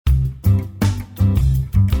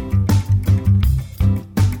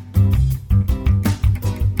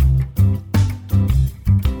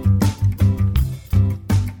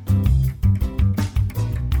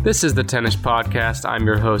This is the Tennis Podcast. I'm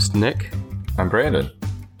your host, Nick. I'm Brandon.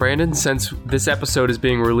 Brandon, since this episode is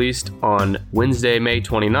being released on Wednesday, May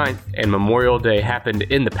 29th, and Memorial Day happened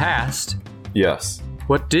in the past... Yes.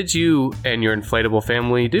 What did you and your inflatable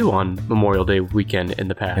family do on Memorial Day weekend in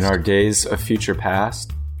the past? In our days of future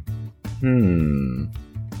past?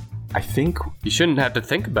 I think... You shouldn't have to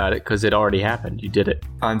think about it because it already happened. You did it.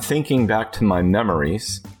 I'm thinking back to my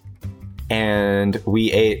memories, and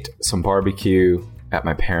we ate some barbecue at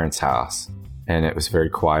my parents' house, and it was very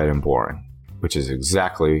quiet and boring, which is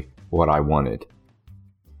exactly what I wanted.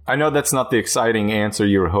 I know that's not the exciting answer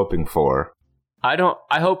you were hoping for. I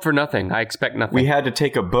hope for nothing. I expect nothing. We had to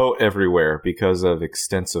take a boat everywhere because of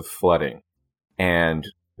extensive flooding, and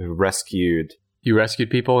rescued... You rescued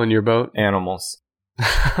people in your boat? Animals.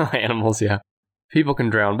 Animals, yeah. People can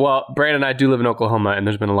drown. Well, Brandon and I do live in Oklahoma, and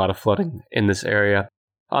there's been a lot of flooding in this area.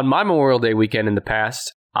 On my Memorial Day weekend in the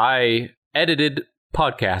past, I edited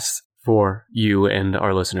podcasts for you and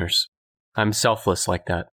our listeners. I'm selfless like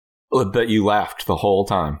that. I bet you laughed the whole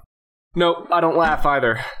time. Nope, I don't laugh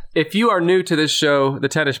either. If you are new to this show, the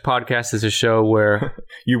Tennis Podcast is a show where...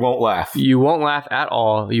 You won't laugh. You won't laugh at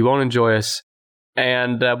all. You won't enjoy us.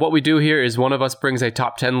 And what we do here is one of us brings a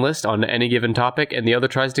top 10 list on any given topic, and the other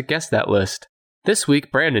tries to guess that list. This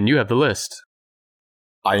week, Brandon, you have the list.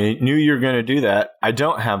 I knew you were going to do that. I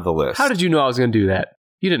don't have the list. How did you know I was going to do that?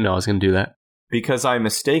 You didn't know I was going to do that. Because I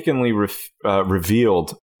mistakenly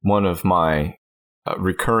revealed one of my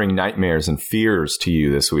recurring nightmares and fears to you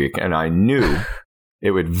this week, and I knew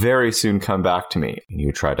it would very soon come back to me. And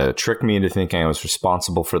you tried to trick me into thinking I was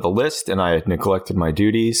responsible for the list, and I had neglected my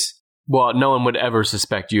duties. Well, no one would ever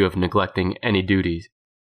suspect you of neglecting any duties.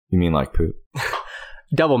 You mean like poop?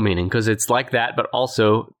 Double meaning, because it's like that, but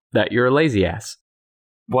also that you're a lazy ass.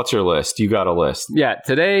 What's your list? You got a list. Yeah,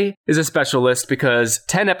 today is a special list because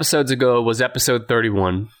 10 episodes ago was episode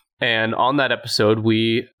 31. And on that episode,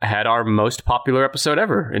 we had our most popular episode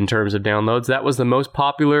ever in terms of downloads. That was the most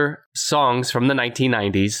popular songs from the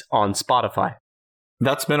 1990s on Spotify.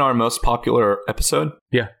 That's been our most popular episode?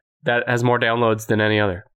 Yeah, that has more downloads than any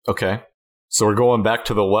other. Okay. So we're going back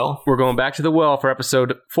to the well? We're going back to the well for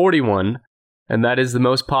episode 41. And that is the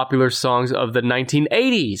most popular songs of the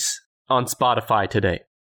 1980s on Spotify today.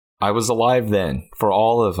 I was alive then, for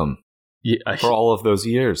all of them. Yeah, for all of those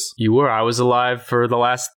years. You were. I was alive for the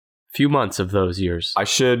last few months of those years. I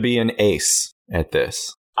should be an ace at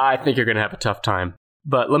this. I think you're going to have a tough time.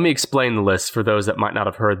 But let me explain the list for those that might not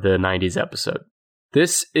have heard the 90s episode.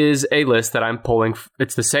 This is a list that I'm pulling.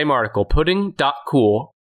 It's the same article,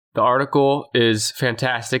 Pudding.cool. The article is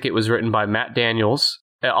fantastic. It was written by Matt Daniels.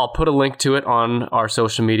 I'll put a link to it on our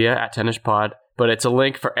social media at TennisPod. But it's a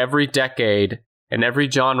link for every decade and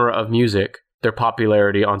every genre of music, their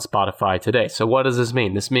popularity on Spotify today. So what does this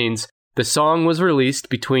mean? This means the song was released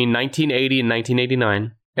between 1980 and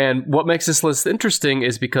 1989. And what makes this list interesting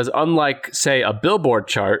is because unlike, say, a Billboard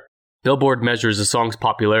chart, Billboard measures a song's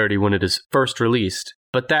popularity when it is first released.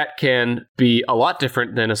 But that can be a lot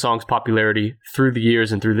different than a song's popularity through the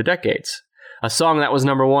years and through the decades. A song that was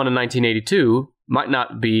number one in 1982 might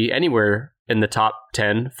not be anywhere in the top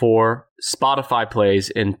 10 for Spotify plays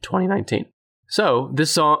in 2019. So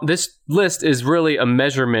this list is really a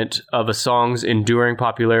measurement of a song's enduring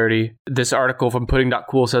popularity. This article from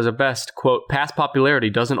Pudding.cool says it best, quote, past popularity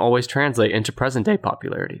doesn't always translate into present day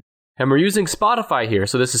popularity. And we're using Spotify here.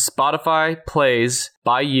 So this is Spotify plays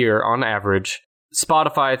by year on average.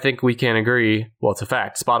 Spotify, I think we can agree, well, it's a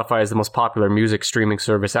fact. Spotify is the most popular music streaming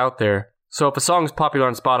service out there. So if a song is popular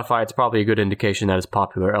on Spotify, it's probably a good indication that it's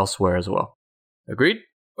popular elsewhere as well. Agreed?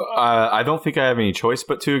 I don't think I have any choice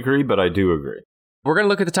but to agree, but I do agree. We're going to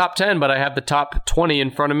look at the top 10, but I have the top 20 in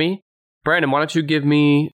front of me. Brandon, why don't you give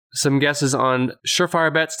me some guesses on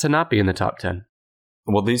surefire bets to not be in the top 10?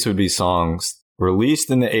 Well, these would be songs released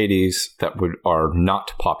in the 80s that are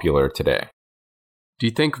not popular today. Do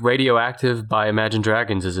you think Radioactive by Imagine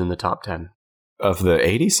Dragons is in the top 10? Of the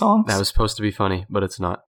 80s songs? That was supposed to be funny, but it's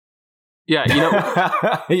not. Yeah, you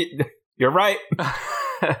know... You're right.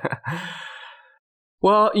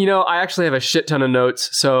 Well, you know, I actually have a shit ton of notes,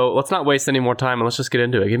 so let's not waste any more time and let's just get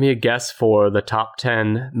into it. Give me a guess for the top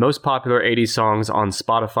 10 most popular 80s songs on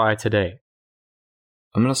Spotify today.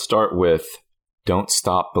 I'm going to start with Don't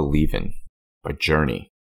Stop Believin' by Journey.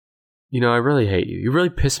 You know, I really hate you. You really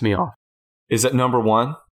piss me off. Is it number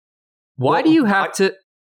one? Why do you have to...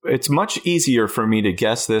 It's much easier for me to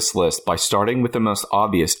guess this list by starting with the most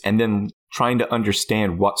obvious and then trying to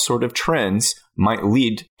understand what sort of trends might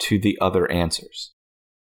lead to the other answers.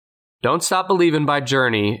 Don't Stop Believin' by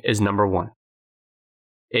Journey is number one.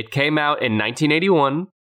 It came out in 1981.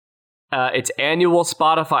 Its annual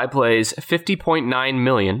Spotify plays 50.9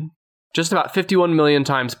 million. Just about 51 million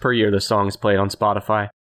times per year the song is played on Spotify.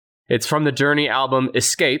 It's from the Journey album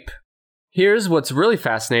Escape. Here's what's really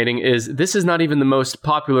fascinating is this is not even the most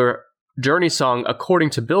popular Journey song according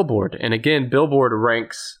to Billboard. And again, Billboard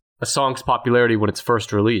ranks a song's popularity when it's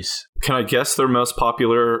first released. Can I guess their most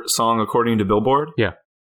popular song according to Billboard? Yeah.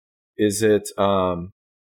 Is it, I'm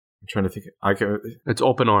trying to think. It's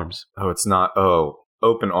Open Arms. Oh, it's not. Oh,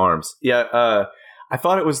 Open Arms. Yeah, I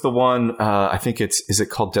thought it was the one, I think is it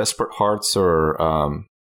called Desperate Hearts or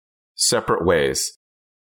Separate Ways?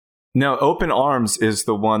 No, Open Arms is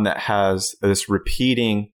the one that has this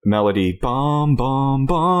repeating melody, bum, bum,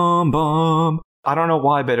 bum, bum. I don't know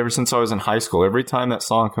why, but ever since I was in high school, every time that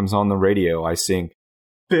song comes on the radio, I sing,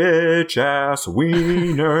 bitch ass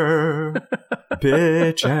wiener,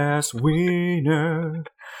 bitch ass wiener.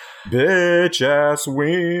 Bitch ass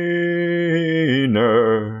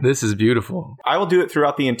wiener. This is beautiful. I will do it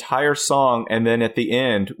throughout the entire song, and then at the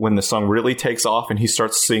end, when the song really takes off and he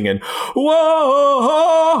starts singing,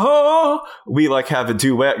 whoa, we like have a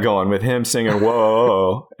duet going with him singing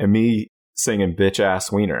whoa, and me singing bitch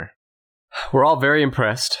ass wiener. We're all very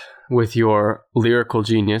impressed with your lyrical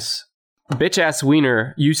genius. Bitch ass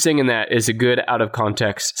wiener, you singing that is a good out of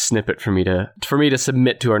context snippet for me to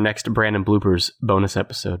submit to our next Brandon Bloopers bonus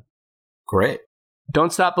episode. Great.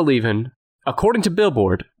 Don't Stop Believin', according to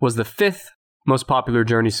Billboard, was the 5th most popular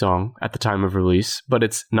Journey song at the time of release, but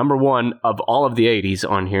it's number 1 of all of the 80s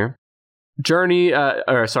on here.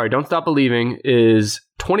 Don't Stop Believing is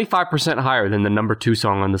 25% higher than the number 2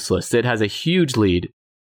 song on this list. It has a huge lead.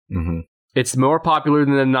 Mm-hmm. It's more popular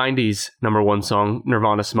than the 90s number 1 song,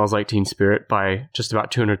 Nirvana Smells Like Teen Spirit, by just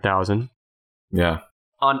about 200,000. Yeah.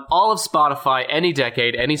 On all of Spotify, any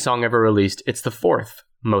decade, any song ever released, it's the 4th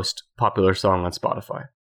most popular song on Spotify.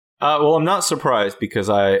 Well, I'm not surprised because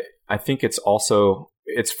I think it's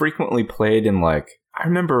frequently played in I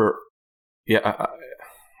remember,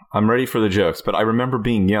 I'm ready for the jokes, but I remember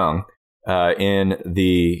being young in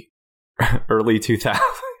the early 2000s.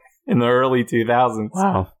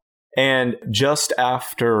 Wow. And just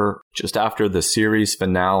after the series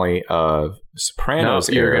finale of Sopranos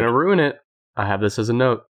aired, you're going to ruin it. I have this as a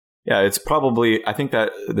note. Yeah, I think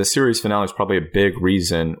that the series finale is probably a big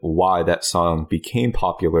reason why that song became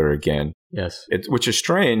popular again. Yes. Which is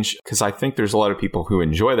strange because I think there's a lot of people who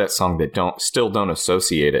enjoy that song that still don't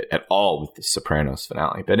associate it at all with the Sopranos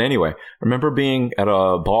finale. But anyway, I remember being at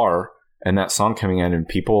a bar and that song coming in and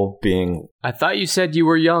people being... I thought you said you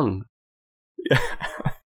were young.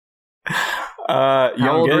 How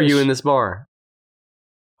old were you in this bar?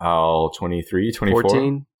 Oh, 23, 24.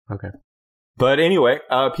 14? Okay. But anyway,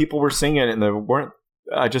 people were singing it, and they weren't.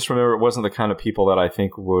 I just remember it wasn't the kind of people that I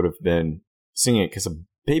think would have been singing it because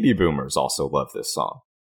baby boomers also love this song.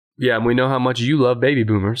 Yeah, and we know how much you love baby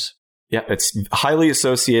boomers. Yeah, it's highly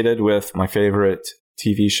associated with my favorite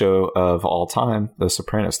TV show of all time, The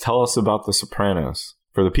Sopranos. Tell us about The Sopranos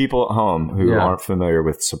for the people at home who aren't familiar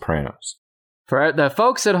with Sopranos. For the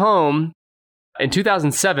folks at home, in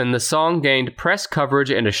 2007, the song gained press coverage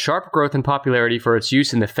and a sharp growth in popularity for its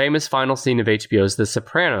use in the famous final scene of HBO's The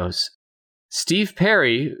Sopranos. Steve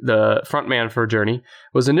Perry, the frontman for Journey,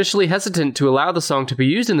 was initially hesitant to allow the song to be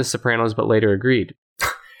used in The Sopranos, but later agreed.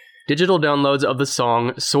 Digital downloads of the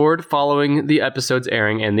song soared following the episode's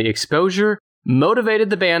airing, and the exposure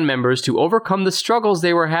motivated the band members to overcome the struggles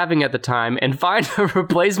they were having at the time and find a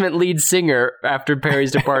replacement lead singer after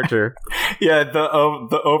Perry's departure. Yeah,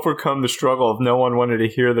 the overcome the struggle of no one wanted to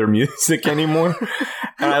hear their music anymore.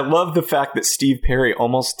 And I love the fact that Steve Perry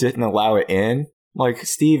almost didn't allow it in. Like,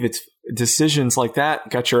 Steve, it's decisions like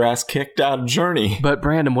that got your ass kicked out of Journey. But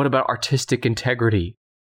Brandon, what about artistic integrity?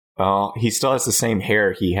 He still has the same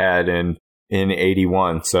hair he had in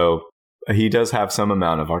 81, so he does have some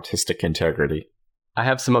amount of artistic integrity. I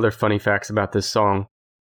have some other funny facts about this song.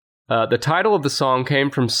 The title of the song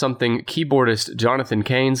came from something keyboardist Jonathan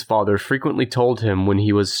Cain's father frequently told him when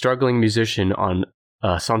he was a struggling musician on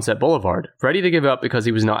Sunset Boulevard, ready to give up because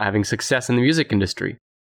he was not having success in the music industry.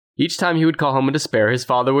 Each time he would call home in despair, his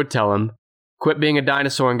father would tell him, "Quit being a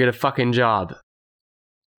dinosaur and get a fucking job."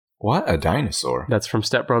 What? A dinosaur? That's from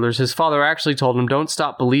Step Brothers. His father actually told him, "Don't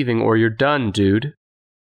stop believing or you're done, dude."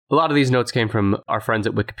 A lot of these notes came from our friends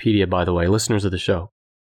at Wikipedia, by the way, listeners of the show.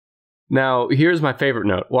 Now, here's my favorite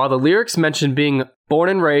note. While the lyrics mention being born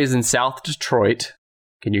and raised in South Detroit,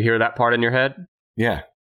 can you hear that part in your head? Yeah.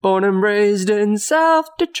 Born and raised in South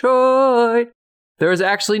Detroit. There is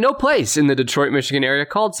actually no place in the Detroit, Michigan area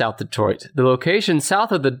called South Detroit. The location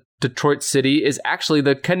south of the Detroit city is actually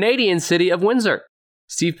the Canadian city of Windsor.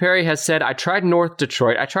 Steve Perry has said, "I tried North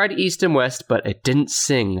Detroit, I tried East and West, but it didn't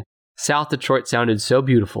sing. South Detroit sounded so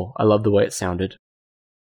beautiful. I love the way it sounded.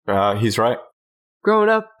 He's right. Growing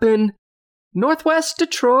up in Northwest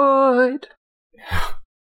Detroit.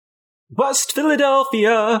 West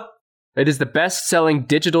Philadelphia. It is the best-selling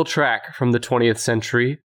digital track from the 20th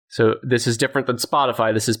century. So this is different than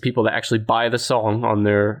Spotify. This is people that actually buy the song on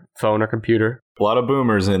their phone or computer. A lot of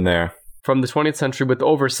boomers in there. From the 20th century with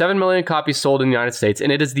over 7 million copies sold in the United States.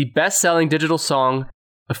 And it is the best-selling digital song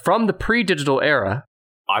from the pre-digital era.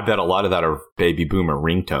 I bet a lot of that are baby boomer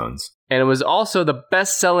ringtones. And it was also the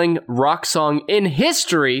best-selling rock song in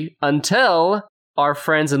history until our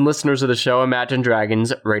friends and listeners of the show, Imagine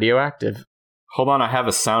Dragons, Radioactive. Hold on, I have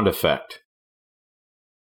a sound effect.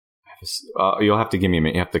 You'll have to give me a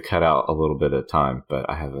minute. You have to cut out a little bit of time, but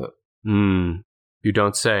I have a... You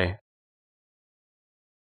don't say.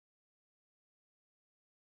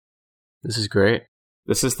 This is great.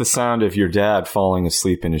 This is the sound of your dad falling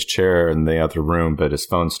asleep in his chair in the other room, but his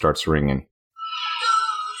phone starts ringing.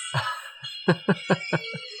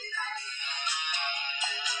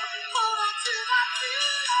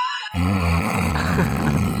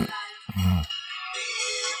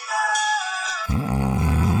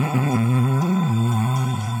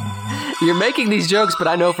 You're making these jokes, but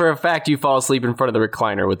I know for a fact you fall asleep in front of the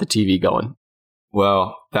recliner with the TV going.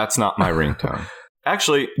 Well, that's not my ringtone.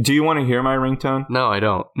 Actually, do you want to hear my ringtone? No, I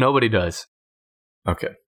don't. Nobody does. Okay.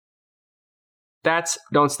 That's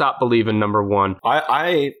Don't Stop Believin', number one.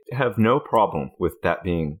 I have no problem with that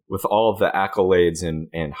being, with all of the accolades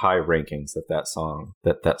and high rankings that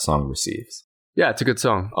song receives. Yeah, it's a good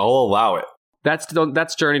song. I'll allow it.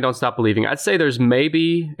 That's Journey, Don't Stop Believing. I'd say there's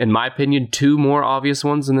maybe, in my opinion, 2 more obvious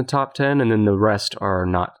ones in the top 10, and then the rest are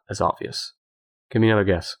not as obvious. Give me another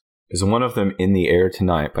guess. Is one of them In the Air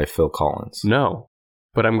Tonight by Phil Collins? No.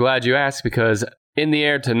 But I'm glad you asked, because In the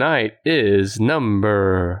Air Tonight is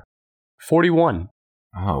number 41.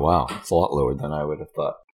 Oh, wow. It's a lot lower than I would have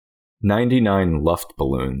thought. 99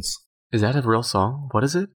 Luftballons. Is that a real song? What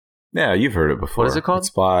is it? Yeah, you've heard it before. What is it called?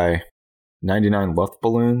 It's by 99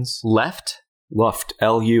 Luftballons. Left? Luft,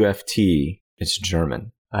 L-U-F-T. It's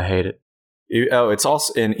German. I hate it. It's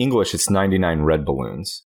also, in English, it's 99 Red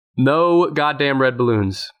Balloons. No goddamn red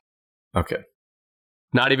balloons. Okay.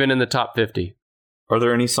 Not even in the top 50. Are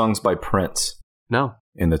there any songs by Prince? No.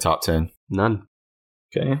 In the top 10? None.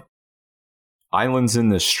 Okay. Islands in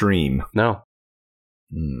the Stream? No.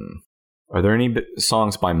 Are there any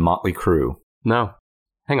songs by Motley Crue? No.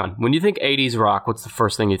 Hang on. When you think 80s rock, what's the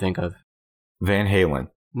first thing you think of? Van Halen?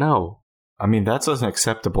 No. I mean, that's an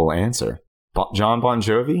acceptable answer. John Bon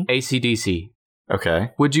Jovi? AC/DC. Okay.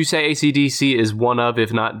 Would you say AC/DC is one of,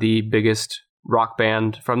 if not the biggest rock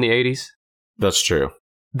band from the 80s? That's true.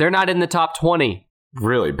 They're not in the top 20.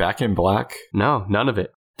 Really? Back in Black? No, none of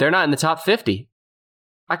it. They're not in the top 50.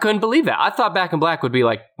 I couldn't believe that. I thought Back in Black would be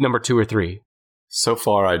like number 2 or 3. So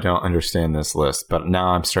far, I don't understand this list, but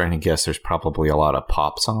now I'm starting to guess there's probably a lot of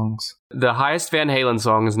pop songs. The highest Van Halen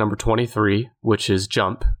song is number 23, which is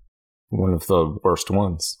Jump. One of the worst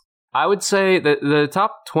ones. I would say that the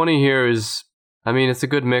top 20 here is, I mean, it's a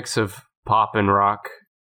good mix of pop and rock.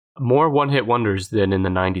 More one-hit wonders than in the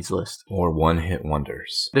 90s list. Or one-hit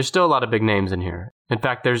wonders. There's still a lot of big names in here. In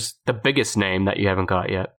fact, there's the biggest name that you haven't got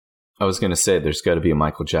yet. I was going to say, there's got to be a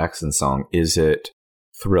Michael Jackson song. Is it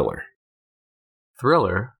Thriller?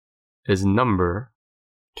 Thriller is number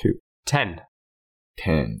 10.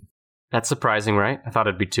 10. That's surprising, right? I thought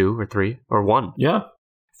it'd be 2 or 3 or 1. Yeah.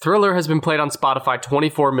 Thriller has been played on Spotify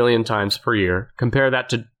 24 million times per year. Compare that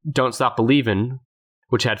to Don't Stop Believin',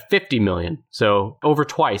 which had 50 million. So over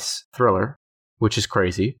twice Thriller, which is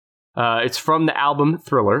crazy. It's from the album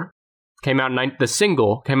Thriller. The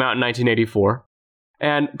single came out in 1984.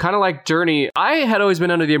 And kind of like Journey, I had always been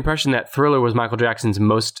under the impression that Thriller was Michael Jackson's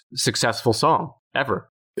most successful song ever.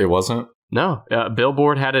 It wasn't? No.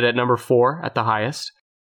 Billboard had it at number 4 at the highest.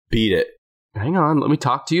 Beat it. Hang on, let me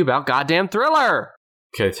talk to you about goddamn Thriller.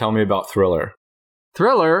 Okay, tell me about Thriller.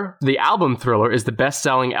 Thriller, the album Thriller, is the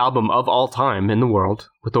best-selling album of all time in the world,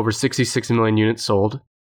 with over 66 million units sold.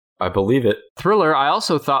 I believe it. Thriller, I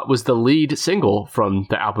also thought was the lead single from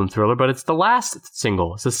the album Thriller, but it's the last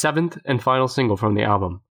single. It's the 7th and final single from the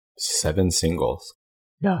album. 7 singles.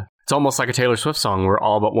 Yeah. It's almost like a Taylor Swift song where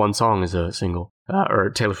all but one song is a single. Or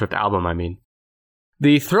a Taylor Swift album, I mean.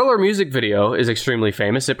 The Thriller music video is extremely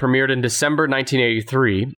famous. It premiered in December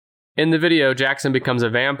 1983. In the video, Jackson becomes a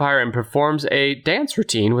vampire and performs a dance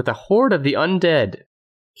routine with a horde of the undead.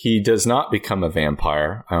 He does not become a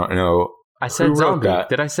vampire. I don't know. I said zombie.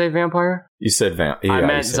 Did I say vampire? You said vampire. I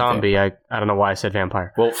meant zombie. I don't know why I said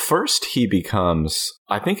vampire. Well, first he becomes,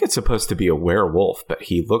 I think it's supposed to be a werewolf, but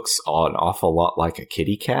he looks an awful lot like a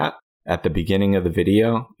kitty cat. at the beginning of the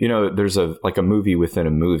video, there's a movie within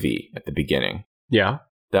a movie at the beginning. Yeah.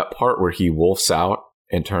 That part where he wolfs out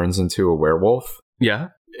and turns into a werewolf. Yeah.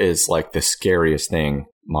 Is like the scariest thing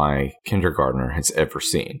my kindergartner has ever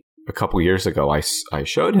seen. A couple years ago, I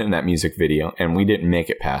showed him that music video, and we didn't make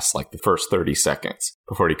it past like the first 30 seconds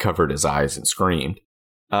before he covered his eyes and screamed.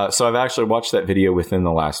 So I've actually watched that video within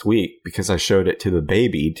the last week because I showed it to the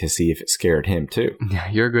baby to see if it scared him too. Yeah,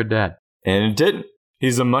 you're a good dad. And it didn't.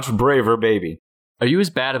 He's a much braver baby. Are you as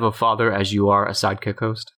bad of a father as you are a sidekick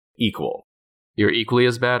host? Equal. You're equally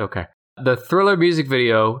as bad? Okay. The Thriller music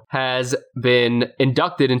video has been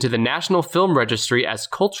inducted into the National Film Registry as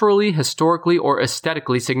culturally, historically, or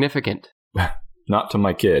aesthetically significant. Not to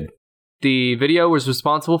my kid. The video was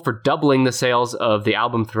responsible for doubling the sales of the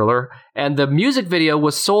album Thriller, and the music video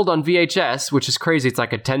was sold on VHS, which is crazy. It's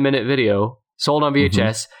like a 10-minute video, sold on VHS.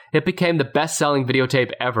 Mm-hmm. It became the best-selling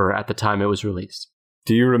videotape ever at the time it was released.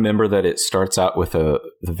 Do you remember that it starts out with the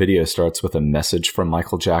video starts with a message from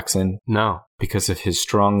Michael Jackson? No. Because of his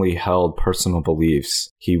strongly held personal beliefs,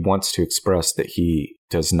 he wants to express that he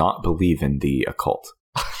does not believe in the occult.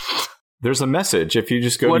 There's a message if you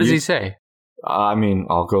just go What does he say?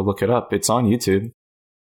 I'll go look it up. It's on YouTube.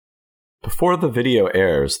 Before the video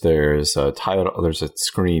airs, there's a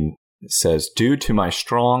screen that says, "Due to my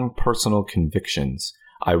strong personal convictions,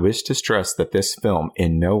 I wish to stress that this film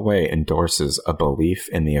in no way endorses a belief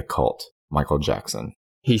in the occult." Michael Jackson.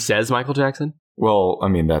 He says Michael Jackson? Well,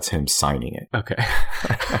 that's him signing it. Okay.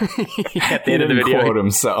 At the end of the video. Quote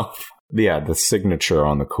himself. Yeah, the signature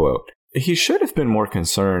on the quote. He should have been more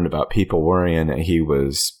concerned about people worrying that he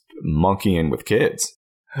was monkeying with kids.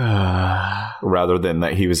 Rather than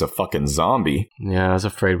that he was a fucking zombie. Yeah, I was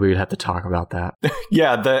afraid we would have to talk about that.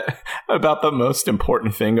 Yeah, about the most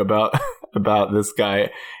important thing about this guy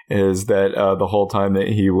is that the whole time that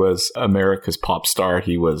he was America's pop star,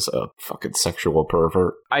 he was a fucking sexual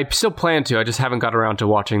pervert. I still plan to. I just haven't got around to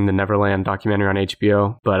watching the Neverland documentary on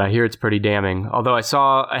HBO, but I hear it's pretty damning. Although I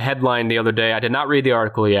saw a headline the other day. I did not read the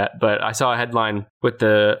article yet, but I saw a headline with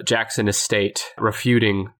the Jackson estate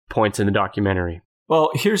refuting points in the documentary.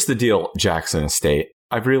 Well, here's the deal, Jackson Estate.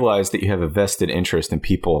 I've realized that you have a vested interest in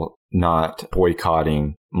people not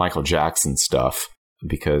boycotting Michael Jackson stuff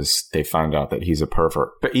because they found out that he's a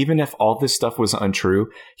pervert. But even if all this stuff was untrue,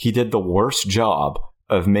 he did the worst job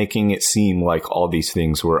of making it seem like all these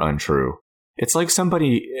things were untrue. It's like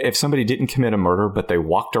if somebody didn't commit a murder, but they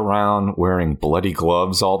walked around wearing bloody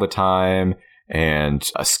gloves all the time and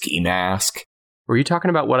a ski mask. Were you talking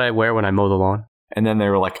about what I wear when I mow the lawn? And then they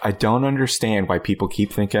were like, I don't understand why people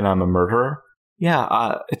keep thinking I'm a murderer.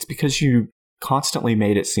 Yeah, it's because you constantly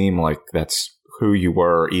made it seem like that's who you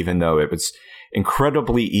were, even though it was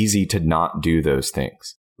incredibly easy to not do those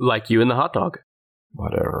things. Like you and the hot dog.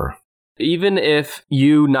 Whatever. Even if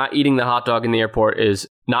you not eating the hot dog in the airport is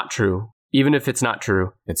not true, even if it's not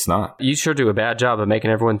true. It's not. You sure do a bad job of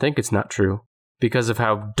making everyone think it's not true because of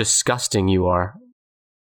how disgusting you are.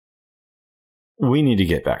 We need to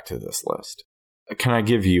get back to this list. Can I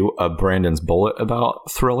give you a Brandon's bullet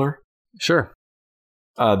about Thriller? Sure.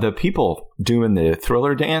 The people doing the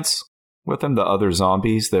Thriller dance with them, the other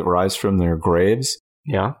zombies that rise from their graves,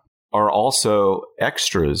 are also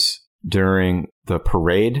extras during the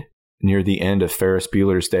parade near the end of Ferris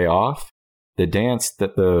Bueller's Day Off. The dance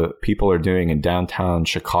that the people are doing in downtown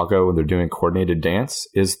Chicago when they're doing coordinated dance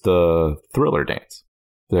is the Thriller dance.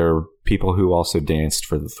 There are people who also danced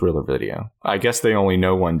for the Thriller video. I guess they only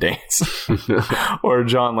know one dance. Or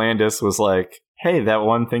John Landis was like, hey, that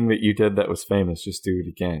one thing that you did that was famous, just do it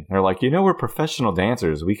again. They're like, we're professional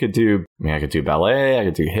dancers. I could do ballet, I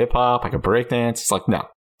could do hip hop, I could break dance. It's like, no,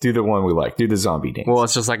 do the one we like, do the zombie dance. Well,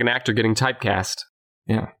 it's just like an actor getting typecast.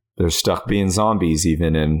 Yeah, they're stuck being zombies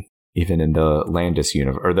even in the Landis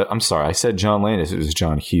universe. I'm sorry, I said John Landis, it was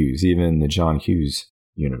John Hughes, even in the John Hughes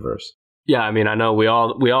universe. Yeah, I mean, I know we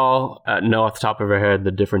all know off the top of our head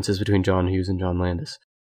the differences between John Hughes and John Landis.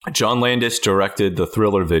 John Landis directed the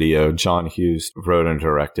Thriller video. John Hughes wrote and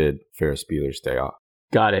directed Ferris Bueller's Day Off.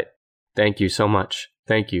 Got it. Thank you so much.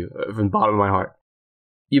 Thank you from the bottom of my heart.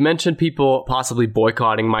 You mentioned people possibly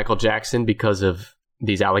boycotting Michael Jackson because of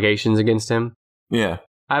these allegations against him. Yeah.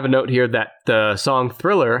 I have a note here that the song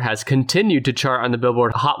Thriller has continued to chart on the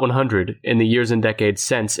Billboard Hot 100 in the years and decades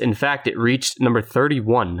since. In fact, it reached number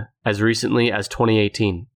 31 as recently as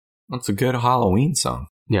 2018. That's a good Halloween song.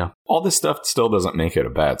 Yeah. All this stuff still doesn't make it a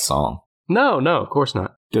bad song. No, of course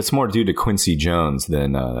not. It's more due to Quincy Jones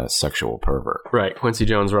than a sexual pervert. Right. Quincy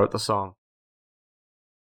Jones wrote the song.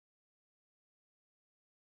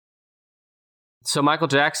 So Michael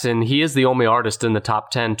Jackson, he is the only artist in the top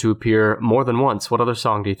 10 to appear more than once. What other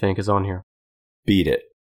song do you think is on here? Beat It.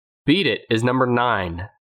 Beat It is number 9.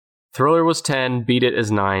 Thriller was 10, Beat It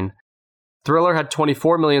is 9. Thriller had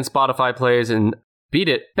 24 million Spotify plays, and Beat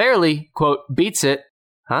It barely, quote, beats it,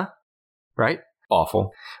 right?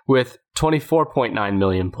 Awful. With 24.9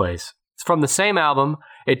 million plays. It's from the same album.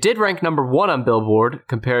 It did rank number 1 on Billboard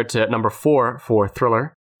compared to number 4 for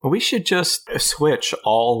Thriller. We should just switch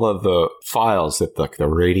all of the files that the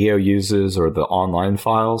radio uses or the online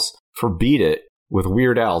files for Beat It with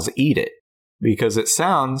Weird Al's Eat It, because it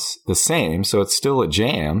sounds the same, so it's still a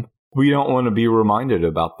jam. We don't want to be reminded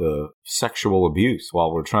about the sexual abuse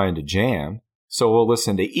while we're trying to jam, so we'll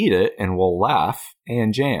listen to Eat It and we'll laugh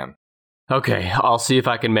and jam. Okay, I'll see if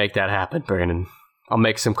I can make that happen, Brandon. I'll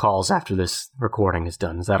make some calls after this recording is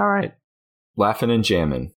done. Is that all right? Laughing and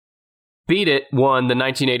jamming. Beat It won the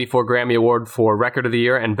 1984 Grammy Award for Record of the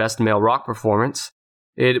Year and Best Male Rock Performance.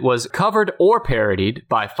 It was covered or parodied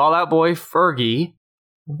by Fall Out Boy, Fergie,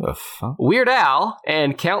 What the fuck? Weird Al,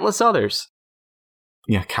 and countless others.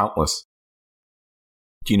 Yeah, countless.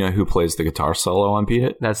 Do you know who plays the guitar solo on Beat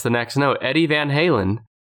It? That's the next note. Eddie Van Halen,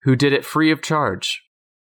 who did it free of charge.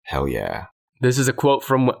 Hell yeah. This is a quote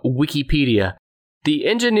from Wikipedia. The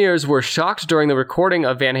engineers were shocked during the recording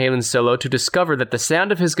of Van Halen's solo to discover that the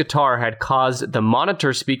sound of his guitar had caused the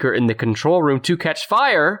monitor speaker in the control room to catch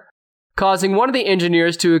fire, causing one of the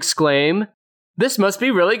engineers to exclaim, "This must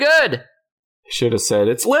be really good!" Should have said,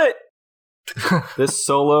 it's lit! This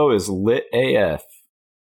solo is lit AF.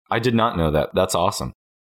 I did not know that. That's awesome.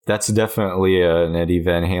 That's definitely an Eddie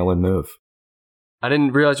Van Halen move. I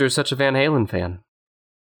didn't realize you were such a Van Halen fan.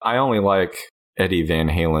 I only like Eddie Van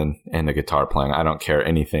Halen and the guitar playing. I don't care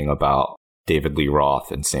anything about David Lee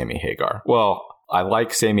Roth and Sammy Hagar. Well, I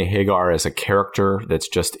like Sammy Hagar as a character that's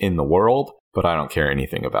just in the world, but I don't care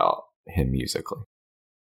anything about him musically.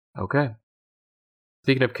 Okay.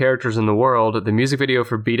 Speaking of characters in the world, the music video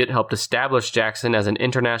for Beat It helped establish Jackson as an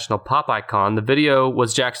international pop icon. The video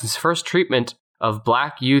was Jackson's first treatment of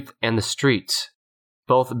black youth and the streets.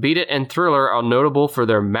 Both Beat It and Thriller are notable for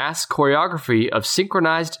their mass choreography of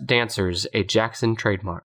synchronized dancers, a Jackson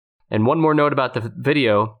trademark. And one more note about the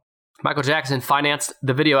video. Michael Jackson financed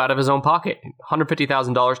the video out of his own pocket,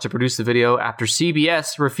 $150,000 to produce the video after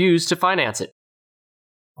CBS refused to finance it.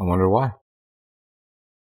 I wonder why.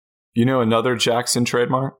 You know another Jackson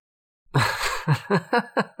trademark?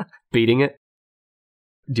 Beating it?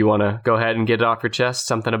 Do you want to go ahead and get it off your chest?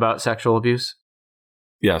 Something about sexual abuse?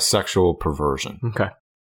 Yeah, sexual perversion. Okay.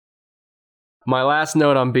 My last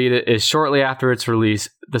note on Beat It is shortly after its release,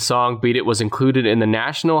 the song Beat It was included in the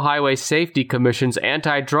National Highway Safety Commission's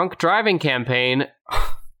anti-drunk driving campaign.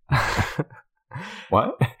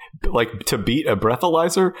 What? Like to beat a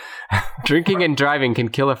breathalyzer? Drinking and driving can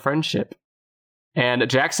kill a friendship. And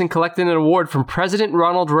Jackson collected an award from President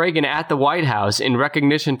Ronald Reagan at the White House in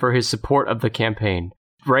recognition for his support of the campaign.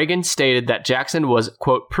 Reagan stated that Jackson was,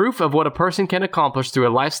 quote, proof of what a person can accomplish through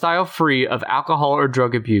a lifestyle free of alcohol or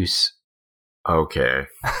drug abuse. Okay.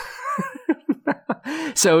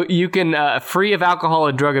 So you can free of alcohol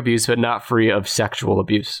and drug abuse, but not free of sexual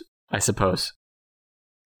abuse, I suppose.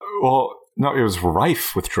 Well, no, it was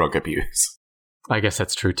rife with drug abuse. I guess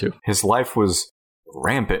that's true, too. His life was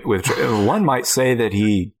rampant with... One might say that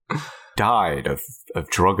he died of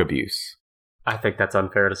drug abuse. I think that's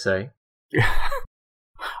unfair to say.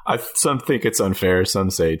 Some think it's unfair,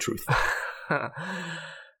 some say truth.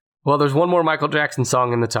 Well, there's one more Michael Jackson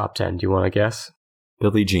song in the top 10. Do you want to guess?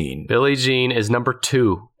 Billie Jean. Billie Jean is number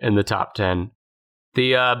 2 in the top 10.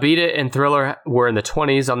 The Beat It and Thriller were in the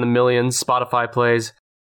 20s on the millions Spotify plays.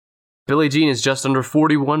 Billie Jean is just under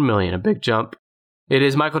 41 million, a big jump. It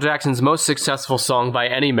is Michael Jackson's most successful song by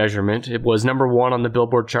any measurement. It was number 1 on the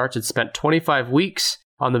Billboard charts. It spent 25 weeks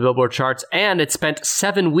on the Billboard charts, and it spent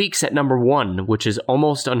 7 weeks at number 1, which is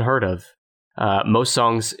almost unheard of. Most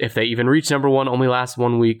songs, if they even reach number 1, only last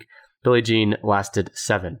 1 week. Billie Jean lasted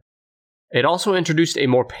 7. It also introduced a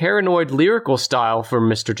more paranoid lyrical style for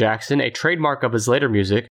Mr. Jackson, a trademark of his later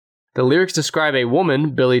music. The lyrics describe a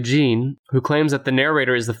woman, Billie Jean, who claims that the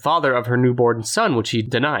narrator is the father of her newborn son, which he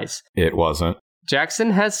denies. It wasn't. Jackson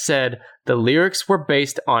has said the lyrics were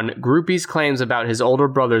based on groupies' claims about his older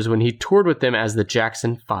brothers when he toured with them as the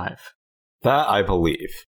Jackson 5. That I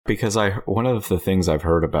believe. Because one of the things I've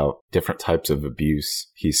heard about different types of abuse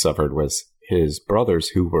he suffered was his brothers,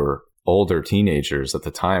 who were older teenagers at the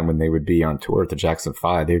time when they would be on tour at the Jackson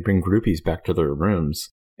 5, they'd bring groupies back to their rooms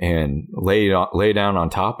and lay down on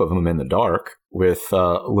top of them in the dark with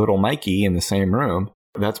little Mikey in the same room.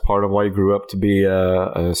 That's part of why he grew up to be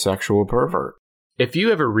a sexual pervert. If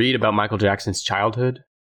you ever read about Michael Jackson's childhood,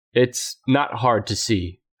 it's not hard to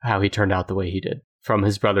see how he turned out the way he did from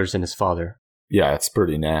his brothers and his father. Yeah, it's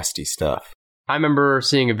pretty nasty stuff. I remember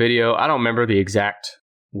seeing a video. I don't remember the exact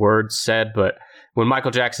words said, but when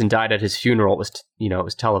Michael Jackson died at his funeral, it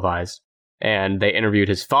was televised, and they interviewed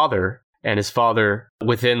his father, and his father,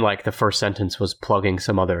 within like the first sentence, was plugging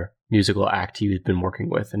some other musical act he had been working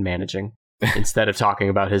with and managing, instead of talking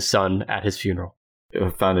about his son at his funeral. I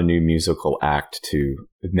found a new musical act to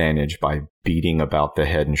manage by beating about the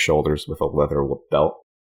head and shoulders with a leather belt.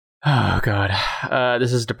 Oh, God.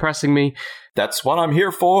 This is depressing me. That's what I'm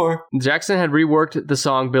here for. Jackson had reworked the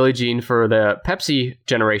song Billie Jean for the Pepsi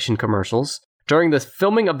Generation commercials. During the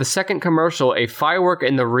filming of the second commercial, a firework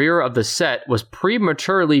in the rear of the set was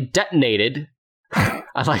prematurely detonated.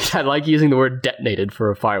 I like using the word detonated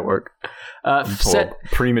for a firework.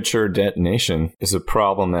 Premature detonation is a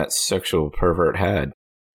problem that sexual pervert had.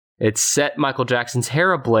 It set Michael Jackson's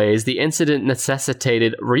hair ablaze. The incident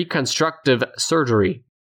necessitated reconstructive surgery.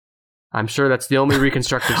 I'm sure that's the only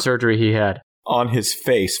reconstructive surgery he had. On his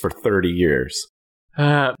face for 30 years.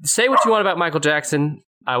 Say what you want about Michael Jackson.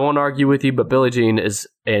 I won't argue with you, but Billie Jean is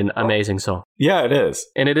an amazing song. Yeah, it is.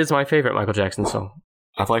 And it is my favorite Michael Jackson song.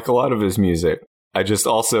 I like a lot of his music. I just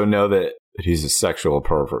also know that he's a sexual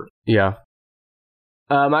pervert. Yeah.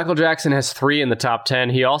 Michael Jackson has 3 in the top 10.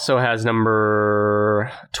 He also has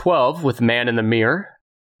number 12 with Man in the Mirror.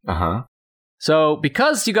 Uh-huh. So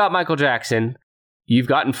because you got Michael Jackson, you've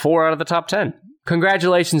gotten 4 out of the top 10.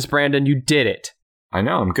 Congratulations, Brandon. You did it. I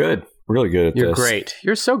know. I'm good. Really good at this. You're great.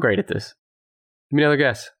 You're so great at this. Give me another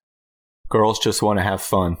guess. Girls Just Want to Have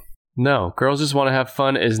Fun. No. Girls Just Want to Have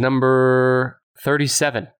Fun is number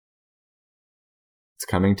 37. It's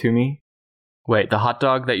coming to me. Wait, the hot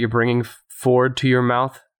dog that you're bringing forward to your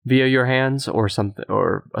mouth via your hands, or something,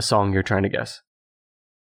 or a song you're trying to guess?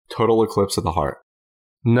 Total Eclipse of the Heart.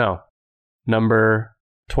 No. Number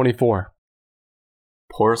 24.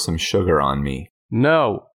 Pour Some Sugar on Me.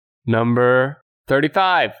 No. Number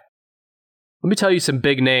 35. Let me tell you some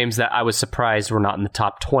big names that I was surprised were not in the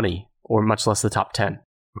top 20, or much less the top 10.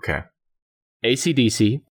 Okay.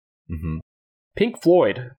 AC/DC. Mm-hmm. Pink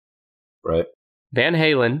Floyd. Right. Van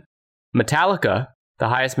Halen. Metallica. The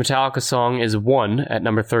highest Metallica song is One at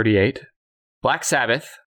number 38. Black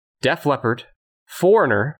Sabbath. Def Leppard.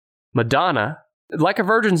 Foreigner. Madonna. Like a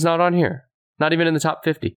Virgin's not on here. Not even in the top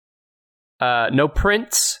 50. No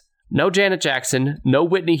Prince. No Janet Jackson. No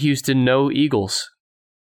Whitney Houston. No Eagles.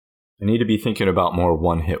 I need to be thinking about more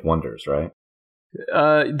one-hit wonders, right?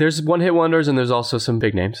 There's one-hit wonders, and there's also some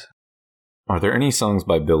big names. Are there any songs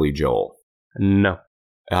by Billy Joel? No.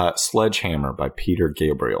 Sledgehammer by Peter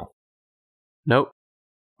Gabriel. Nope.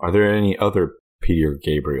 Are there any other Peter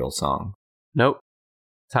Gabriel songs? Nope.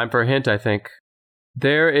 Time for a hint, I think.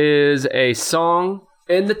 There is a song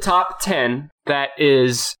in the top 10 that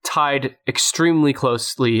is tied extremely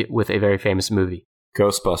closely with a very famous movie.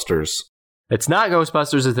 Ghostbusters. It's not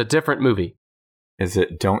Ghostbusters, it's a different movie. Is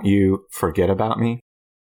it Don't You Forget About Me?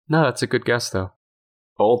 No, that's a good guess, though.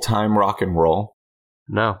 Old Time Rock and Roll?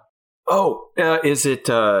 No. Oh, is it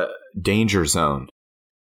Danger Zone?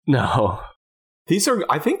 No.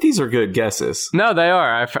 I think these are good guesses. No, they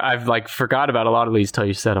are. I've like forgot about a lot of these till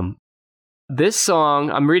you said them. This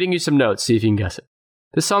song, I'm reading you some notes, see if you can guess it.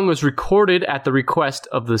 This song was recorded at the request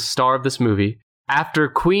of the star of this movie after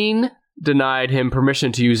Queen denied him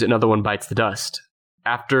permission to use Another One Bites the Dust.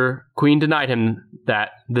 After Queen denied him that,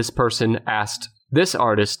 this person asked this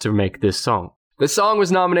artist to make this song. The song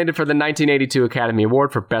was nominated for the 1982 Academy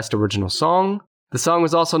Award for Best Original Song. The song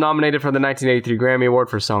was also nominated for the 1983 Grammy Award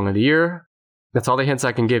for Song of the Year. That's all the hints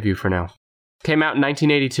I can give you for now. Came out in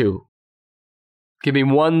 1982. Give me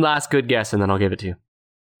one last good guess and then I'll give it to you.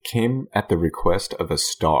 Came at the request of a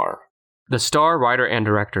star. The star, writer, and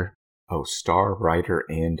director. Oh, star, writer,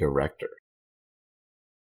 and director.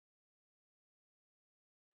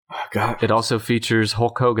 Oh, God. It also features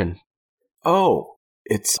Hulk Hogan. Oh,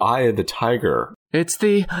 it's Eye of the Tiger. It's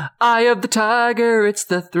the Eye of the Tiger. It's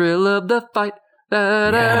the thrill of the fight.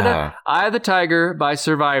 Da, da, da. Eye of the Tiger by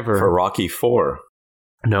Survivor. For Rocky 4.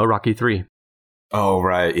 No, Rocky 3. Oh,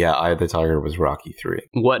 right. Yeah, Eye of the Tiger was Rocky 3.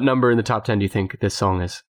 What number in the top 10 do you think this song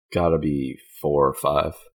is? Gotta be 4 or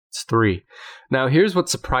 5. It's 3. Now, here's what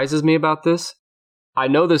surprises me about this. I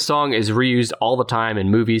know this song is reused all the time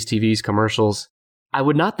in movies, TVs, commercials. I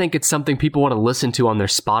would not think it's something people want to listen to on their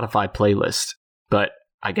Spotify playlist, but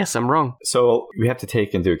I guess I'm wrong. So we have to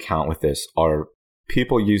take into account with this are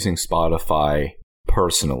people using Spotify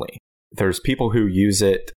personally. There's people who use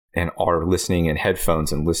it and are listening in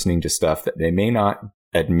headphones and listening to stuff that they may not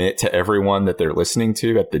admit to everyone that they're listening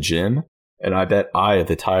to at the gym. And I bet Eye of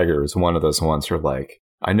the Tiger is one of those ones who are like,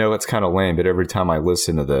 I know it's kind of lame, but every time I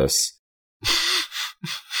listen to this,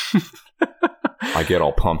 I get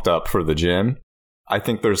all pumped up for the gym. I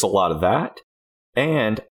think there's a lot of that.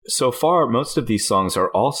 And so far, most of these songs are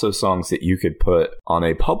also songs that you could put on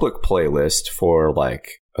a public playlist for like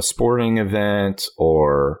a sporting event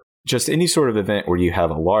or just any sort of event where you have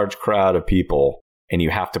a large crowd of people and you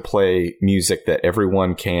have to play music that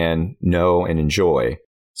everyone can know and enjoy.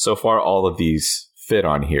 So far, all of these fit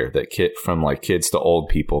on here that from like kids to old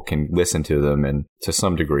people can listen to them and to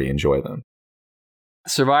some degree enjoy them.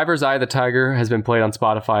 Survivor's Eye of the Tiger has been played on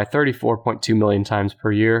Spotify 34.2 million times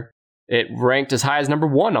per year. It ranked as high as number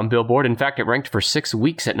 1 on Billboard. In fact, it ranked for 6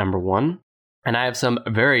 weeks at number 1. And I have some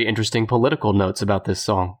very interesting political notes about this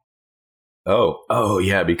song. Oh,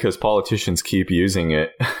 yeah, because politicians keep using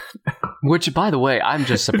it. Which, by the way, I'm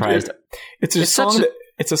just surprised. It's a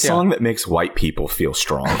song that makes white people feel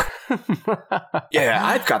strong. Yeah,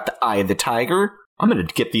 I've got the eye of the tiger. I'm going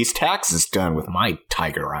to get these taxes done with my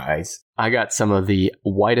tiger eyes. I got some of the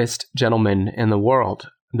whitest gentlemen in the world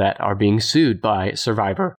that are being sued by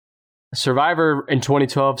Survivor. Survivor in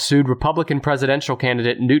 2012 sued Republican presidential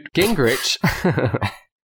candidate Newt Gingrich.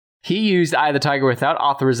 He used Eye of the Tiger without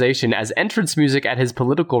authorization as entrance music at his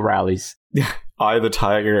political rallies. Eye of the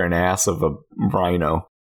tiger and ass of a rhino.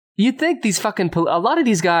 You'd think these a lot of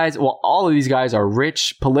these guys, well, all of these guys are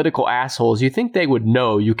rich political assholes. You'd think they would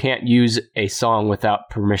know you can't use a song without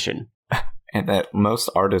permission. And that most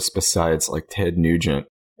artists besides like Ted Nugent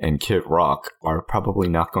and Kid Rock are probably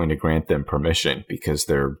not going to grant them permission because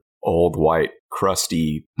they're old, white,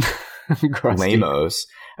 crusty lamos.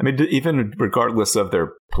 I mean, even regardless of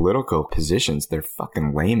their political positions, they're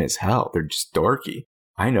fucking lame as hell. They're just dorky.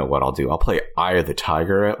 I know what I'll do. I'll play Eye of the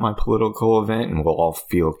Tiger at my political event and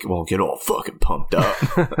we'll get all fucking pumped up.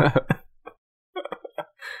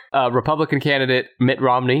 Republican candidate Mitt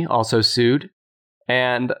Romney also sued.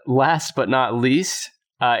 And last but not least,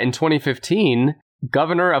 in 2015,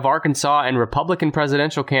 Governor of Arkansas and Republican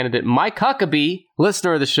presidential candidate Mike Huckabee,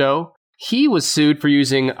 listener of the show, he was sued for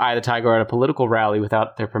using Eye of the Tiger at a political rally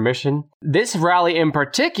without their permission. This rally in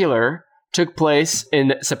particular took place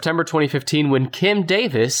in September 2015 when Kim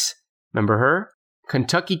Davis, remember her?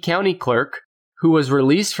 Kentucky County Clerk, who was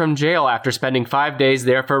released from jail after spending 5 days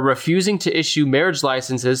there for refusing to issue marriage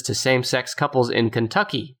licenses to same-sex couples in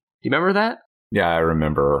Kentucky. Do you remember that? Yeah, I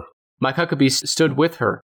remember. Mike Huckabee stood with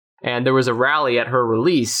her, and there was a rally at her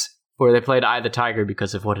release where they played Eye of the Tiger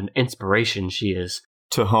because of what an inspiration she is.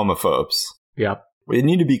 To homophobes. Yep. We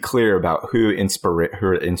need to be clear about who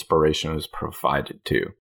her inspiration was provided to.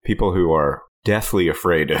 People who are deathly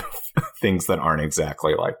afraid of things that aren't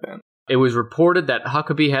exactly like them. It was reported that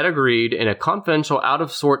Huckabee had agreed in a confidential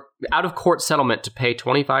out-of-court settlement to pay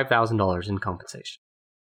 $25,000 in compensation.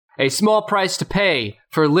 A small price to pay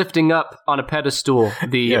for lifting up on a pedestal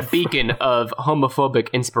the beacon of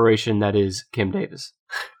homophobic inspiration that is Kim Davis.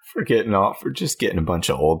 For just getting a bunch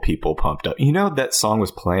of old people pumped up. You know, that song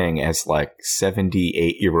was playing as like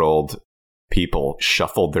 78-year-old people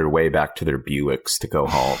shuffled their way back to their Buicks to go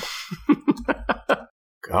home.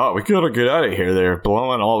 God, we gotta get out of here. They're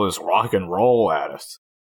blowing all this rock and roll at us.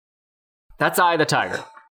 That's Eye of the Tiger.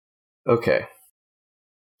 Okay.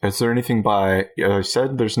 Is there anything by... I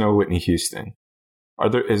said there's no Whitney Houston.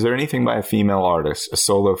 Is there anything by a female artist, a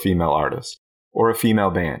solo female artist, or a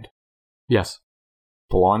female band? Yes.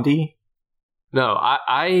 Blondie? No,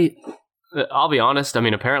 I'll be honest. I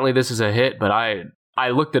mean, apparently this is a hit, but I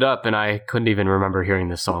looked it up and I couldn't even remember hearing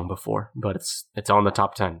this song before. But it's on the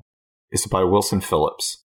top 10. Is it by Wilson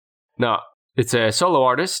Phillips? No, it's a solo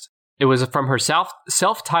artist. It was from her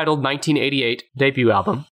self-titled 1988 debut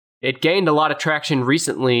album. It gained a lot of traction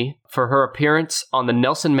recently for her appearance on the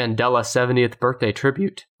Nelson Mandela 70th birthday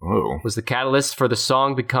tribute. Oh. Was the catalyst for the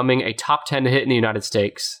song becoming a top 10 hit in the United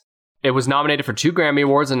States. It was nominated for 2 Grammy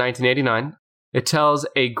Awards in 1989. It tells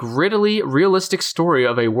a grittily realistic story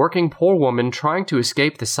of a working poor woman trying to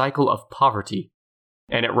escape the cycle of poverty.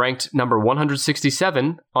 And it ranked number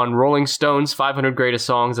 167 on Rolling Stone's 500 Greatest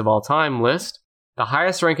Songs of All Time list, the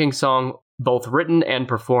highest ranking song both written and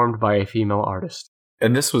performed by a female artist.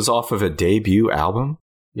 And this was off of a debut album?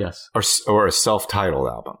 Yes. Or a self-titled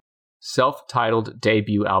album? Self-titled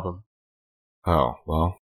debut album. Oh,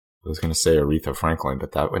 well, I was going to say Aretha Franklin,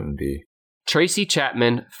 but that wouldn't be. Tracy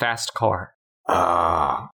Chapman, Fast Car.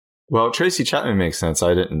 Well, Tracy Chapman makes sense.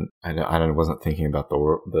 I wasn't thinking about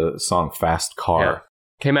the song Fast Car. Yeah.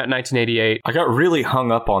 Came out in 1988. I got really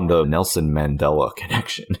hung up on the Nelson Mandela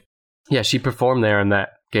connection. Yeah, she performed there, and that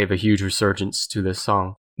gave a huge resurgence to this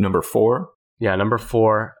song. Number 4? Yeah, number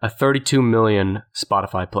 4, a 32 million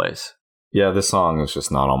Spotify plays. Yeah, this song is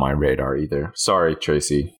just not on my radar either. Sorry,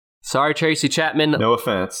 Tracy. Sorry, Tracy Chapman. No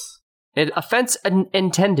offense. Offense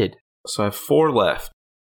intended. So I have 4 left.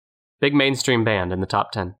 Big mainstream band in the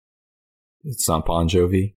top 10. It's not Bon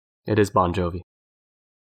Jovi? It is Bon Jovi.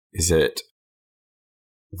 Is it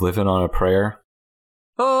Living on a Prayer?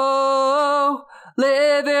 Oh,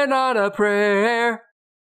 living on a prayer.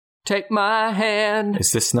 Take my hand.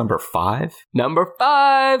 Is this number 5? Number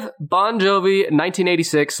 5, Bon Jovi,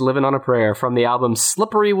 1986, Living on a Prayer, from the album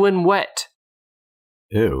Slippery When Wet.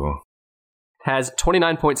 Ew. Has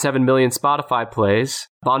 29.7 million Spotify plays.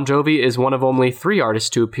 Bon Jovi is one of only 3 artists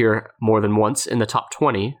to appear more than once in the top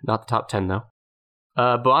 20, not the top 10 though.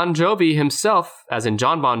 Bon Jovi himself, as in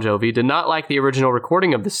John Bon Jovi, did not like the original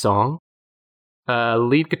recording of the song.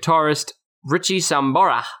 Lead guitarist Richie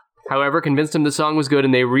Sambora, however, convinced him the song was good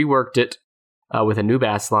and they reworked it with a new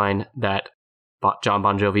bass line that John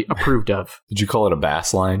Bon Jovi approved of. Did you call it a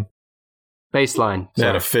bass line? Bass line. They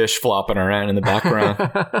had a fish flopping around in the background.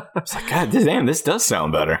 It's like, God damn, this does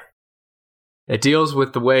sound better. It deals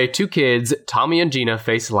with the way 2 kids, Tommy and Gina,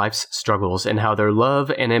 face life's struggles and how their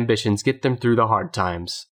love and ambitions get them through the hard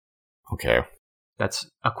times. Okay. That's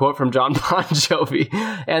a quote from John Bon Jovi.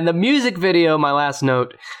 And the music video, my last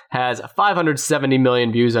note, has 570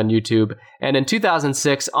 million views on YouTube. And in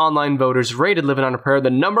 2006, online voters rated Living on a Prayer the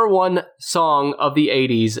number 1 song of the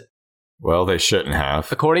 80s. Well, they shouldn't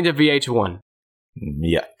have. According to VH1.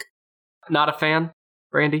 Yuck. Not a fan,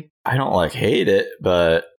 Brandy? I don't hate it,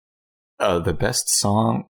 but the best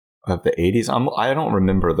song of the 80s, I don't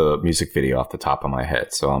remember the music video off the top of my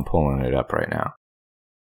head, so I'm pulling it up right now.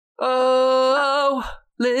 Oh,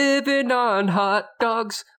 living on hot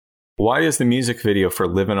dogs. Why is the music video for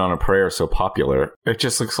Living on a Prayer so popular? It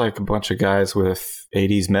just looks like a bunch of guys with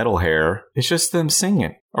 80s metal hair. It's just them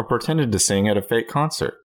singing, or pretended to sing at a fake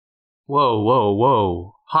concert. Whoa, whoa,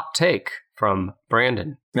 whoa. Hot take from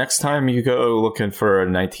Brandon. Next time you go looking for a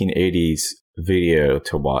 1980s video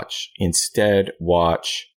to watch, instead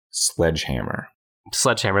watch Sledgehammer.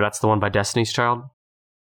 Sledgehammer, that's the one by Destiny's Child?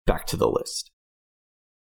 Back to the list.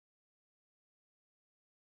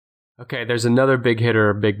 Okay, there's another big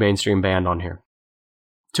hitter, big mainstream band on here.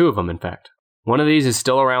 2 of them, in fact. One of these is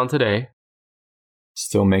still around today.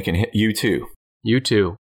 Still making hit. U2.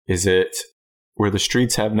 U2. Is it Where the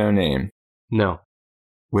Streets Have No Name? No.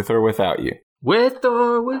 With or Without You? With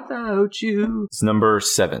or Without You. It's number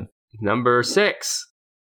 7. Number 6.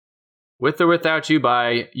 With or Without You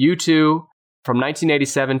by U2 from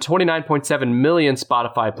 1987. 29.7 million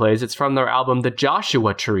Spotify plays. It's from their album The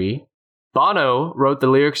Joshua Tree. Bono wrote the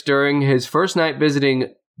lyrics during his first night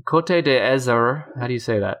visiting Côte d'Azur. How do you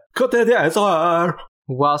say that? Côte d'Azur.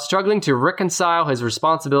 While struggling to reconcile his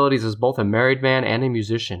responsibilities as both a married man and a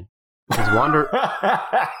musician. His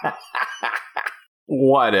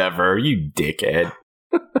Whatever, you dickhead.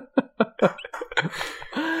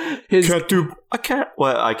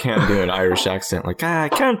 I can't do an Irish accent. I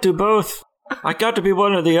can't do both. I got to be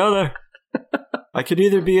one or the other. I could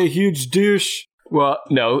either be a huge douche. Well,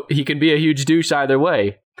 no, he can be a huge douche either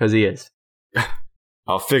way, because he is.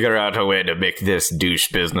 I'll figure out a way to make this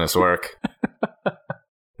douche business work.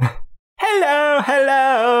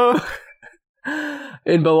 Hello.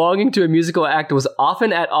 In belonging to a musical act was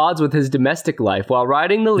often at odds with his domestic life. While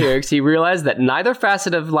writing the lyrics, he realized that neither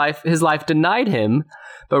facet of his life denied him,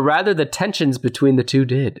 but rather the tensions between the two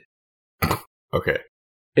did. Okay.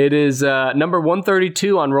 It is number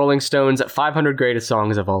 132 on Rolling Stone's 500 Greatest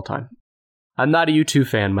Songs of All Time. I'm not a U2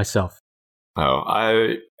 fan myself. Oh,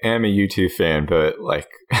 I am a U2 fan, but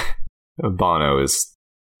Bono is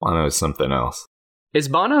something else. Is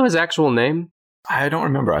Bono his actual name? I don't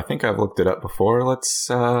remember. I think I've looked it up before.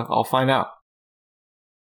 I'll find out.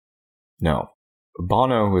 No.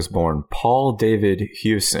 Bono was born Paul David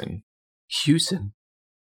Hewson. Hewson?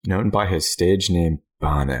 Known by his stage name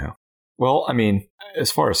Bono. Well, I mean,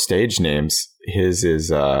 as far as stage names, his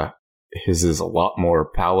is a lot more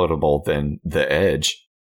palatable than The Edge.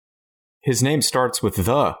 His name starts with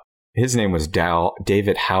the. His name was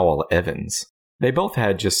David Howell Evans. They both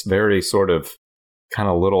had just very sort of kind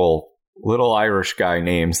of little Irish guy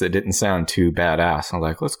names that didn't sound too badass. I'm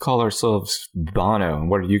like, let's call ourselves Bono. And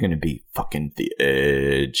what are you going to be? Fucking The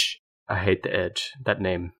Edge. I hate The Edge, that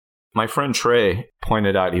name. My friend Trey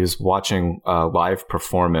pointed out he was watching a live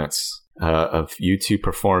performance of U2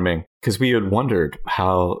 performing, because we had wondered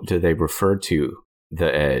how do they refer to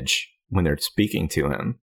The Edge when they're speaking to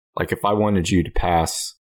him. Like if I wanted you to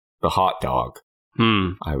pass the hot dog,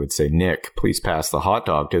 I would say, Nick, please pass the hot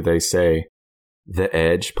dog. Do they say, The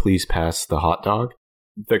Edge, please pass the hot dog?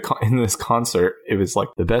 In this concert, it was like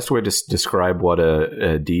the best way to describe what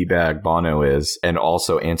a D-bag Bono is and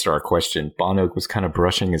also answer our question. Bono was kind of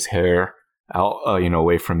brushing his hair out,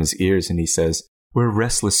 away from his ears, and he says, "We're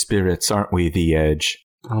restless spirits, aren't we, The Edge?"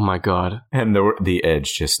 Oh my God. And the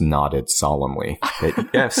Edge just nodded solemnly.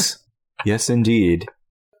 Yes, yes indeed.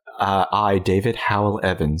 I, David Howell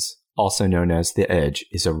Evans, also known as The Edge,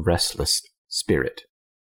 is a restless spirit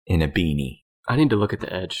in a beanie. I need to look at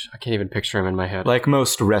The Edge. I can't even picture him in my head. Like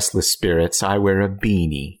most restless spirits, I wear a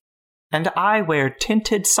beanie. And I wear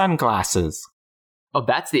tinted sunglasses. Oh,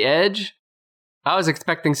 that's The Edge? I was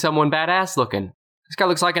expecting someone badass looking. This guy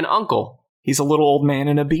looks like an uncle. He's a little old man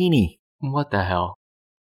in a beanie. What the hell?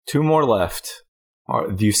 2 more left.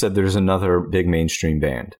 You said there's another big mainstream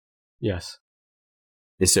band. Yes.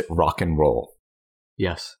 Is it rock and roll?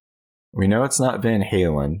 Yes. We know it's not Van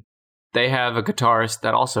Halen. They have a guitarist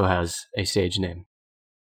that also has a stage name.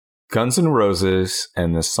 Guns N' Roses,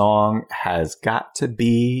 and the song has got to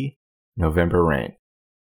be November Rain.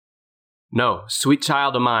 No, Sweet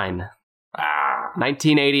Child of Mine.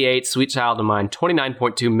 1988, Sweet Child of Mine,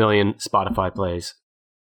 29.2 million Spotify plays.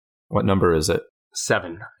 What number is it?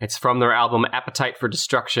 7. It's from their album Appetite for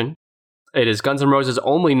Destruction. It is Guns N' Roses'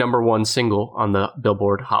 only #1 single on the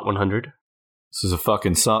Billboard Hot 100. This is a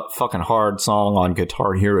fucking hard song on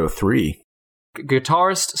Guitar Hero 3.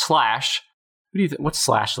 Guitarist Slash. What's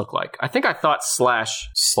Slash look like? I think I thought Slash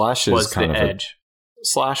is was kind the of Edge.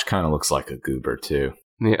 Slash kind of looks like a goober too.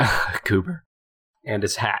 Yeah, goober. And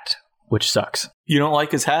his hat, which sucks. You don't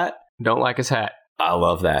like his hat? Don't like his hat. I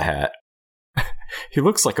love that hat. He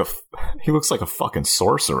looks like a fucking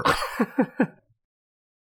sorcerer.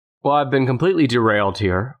 Well, I've been completely derailed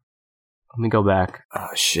here. Let me go back. Oh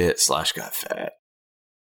shit, Slash got fat.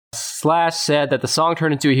 Slash said that the song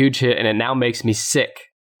turned into a huge hit and it now makes me sick.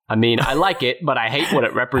 I mean, I like it, but I hate what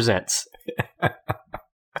it represents.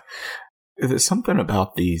 There's something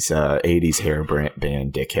about these 80s hair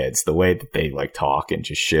band dickheads, the way that they like talk and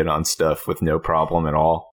just shit on stuff with no problem at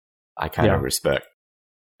all. I kind of respect.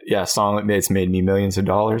 Yeah, a song that's made me millions of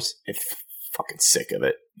dollars. I'm fucking sick of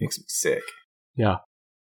it. Makes me sick. Yeah.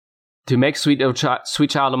 To make Sweet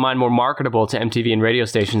Child of Mine more marketable to MTV and radio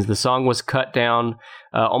stations, the song was cut down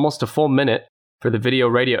almost a full minute for the video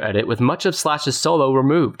radio edit, with much of Slash's solo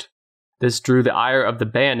removed. This drew the ire of the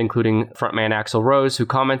band, including frontman Axl Rose, who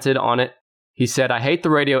commented on it. He said, "I hate the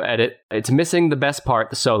radio edit. It's missing the best part,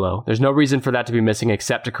 the solo. There's no reason for that to be missing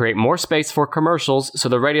except to create more space for commercials so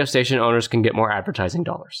the radio station owners can get more advertising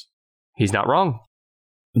dollars." He's not wrong.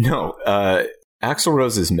 No, Axl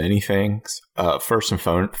Rose is many things. First and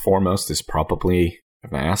foremost is probably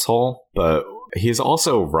an asshole, but he's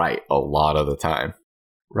also right a lot of the time.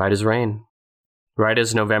 Right as rain. Right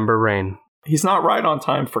as November rain. He's not right on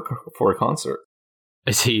time for a concert.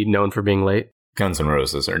 Is he known for being late? Guns N'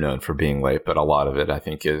 Roses are known for being late, but a lot of it, I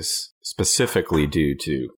think, is specifically due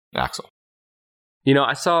to Axl. You know,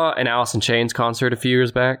 I saw an Alice in Chains concert a few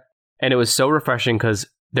years back, and it was so refreshing because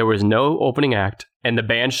there was no opening act, and the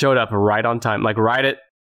band showed up right on time. Like, right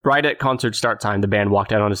at concert start time, the band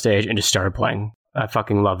walked out on the stage and just started playing. I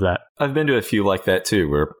fucking love that. I've been to a few like that, too,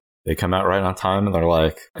 where they come out right on time, and they're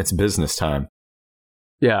like, it's business time.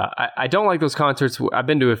 Yeah, I don't like those concerts. I've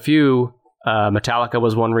been to a few. Metallica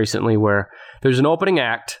was one recently where there's an opening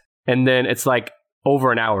act, and then it's like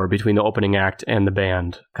over an hour between the opening act and the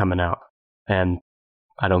band coming out. And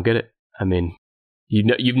I don't get it. I mean,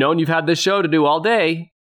 you've known you've had this show to do all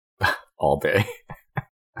day. All day.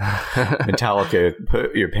 Metallica,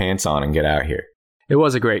 put your pants on and get out here. It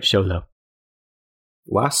was a great show, though.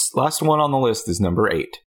 Last one on the list is number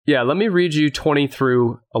 8. Yeah, let me read you 20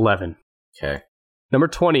 through 11. Okay. Number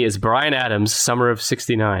 20 is Bryan Adams, Summer of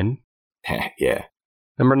 '69. Yeah.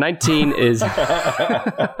 Number 19 is...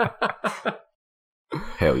 Hell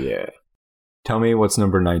yeah. Tell me what's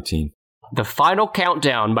number 19. The Final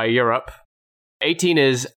Countdown by Europe. 18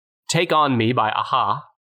 is Take On Me by Aha.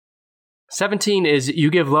 17 is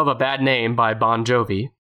You Give Love a Bad Name by Bon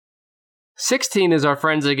Jovi. 16 is our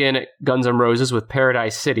friends again at Guns N' Roses with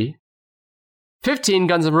Paradise City. 15,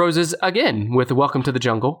 Guns N' Roses again with Welcome to the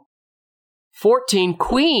Jungle. 14,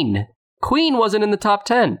 Queen. Queen wasn't in the top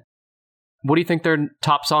 10. What do you think their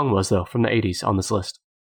top song was, though, from the 80s on this list?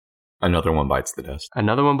 Another One Bites the Dust.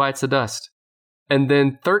 Another One Bites the Dust. And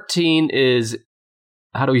then 13 is,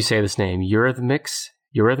 how do you say this name? Eurythmics?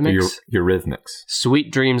 Eurythmics.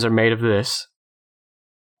 Sweet Dreams Are Made of This.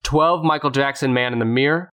 12, Michael Jackson, Man in the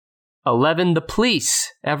Mirror. 11, The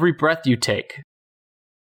Police, Every Breath You Take.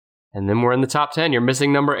 And then we're in the top 10. You're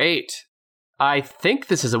missing number 8. I think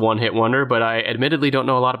this is a one-hit wonder, but I admittedly don't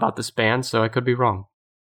know a lot about this band, so I could be wrong.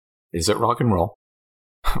 Is it rock and roll?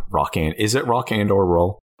 Is it rock and or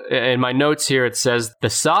roll? In my notes here, it says the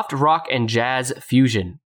soft rock and jazz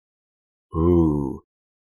fusion. Ooh.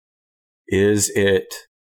 Is it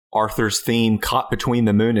Arthur's theme Caught Between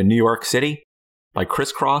the Moon and New York City by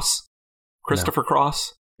Christopher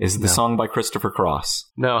Cross? Is the song by Christopher Cross?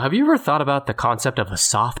 No. Have you ever thought about the concept of a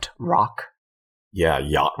soft rock? Yeah,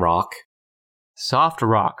 yacht rock. Soft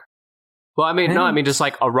rock. Well, I mean just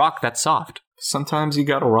like a rock that's soft. Sometimes you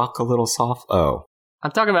gotta rock a little soft. Oh.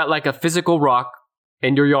 I'm talking about like a physical rock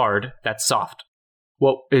in your yard that's soft.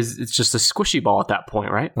 Well, it's just a squishy ball at that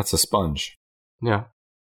point, right? That's a sponge. Yeah.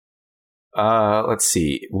 Let's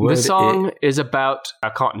see. This song is about a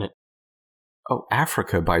continent. Oh,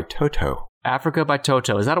 Africa by Toto. Africa by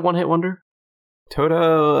Toto. Is that a one-hit wonder?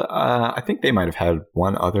 Toto, I think they might have had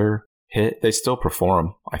one other hit. They still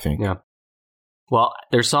perform, I think. Yeah. Well,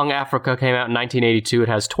 their song Africa came out in 1982. It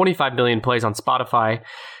has 25 million plays on Spotify.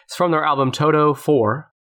 It's from their album Toto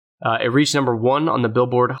 4. It reached number 1 on the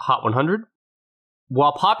Billboard Hot 100.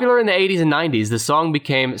 While popular in the 80s and 90s, the song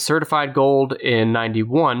became certified gold in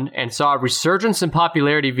 91 and saw a resurgence in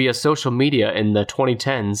popularity via social media in the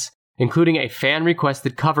 2010s, including a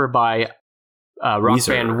fan-requested cover by rock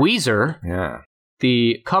band Weezer. Yeah.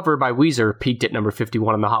 The cover by Weezer peaked at number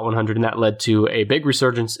 51 on the Hot 100, and that led to a big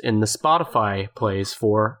resurgence in the Spotify plays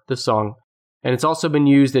for the song. And it's also been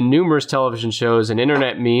used in numerous television shows and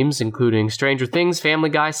internet memes, including Stranger Things,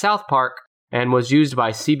 Family Guy, South Park, and was used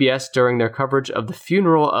by CBS during their coverage of the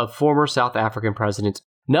funeral of former South African President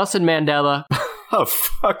Nelson Mandela. Oh,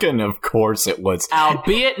 fucking of course it was.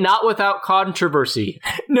 Albeit not without controversy.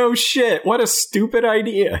 No shit. What a stupid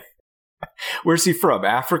idea. Where's he from?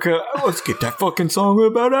 Africa? Oh, let's get that fucking song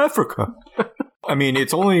about Africa. I mean,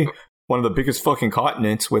 it's only one of the biggest fucking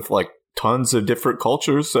continents with like tons of different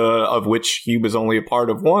cultures, of which he was only a part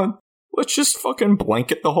of one. Let's just fucking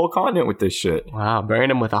blanket the whole continent with this shit. Wow,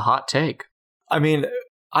 Brandon with a hot take. I mean,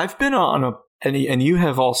 I've been on and you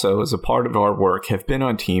have also, as a part of our work, have been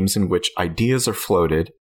on teams in which ideas are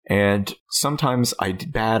floated, and sometimes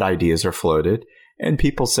bad ideas are floated. And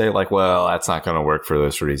people say like, well, that's not going to work for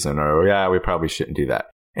this reason, or yeah, we probably shouldn't do that.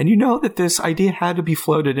 And you know that this idea had to be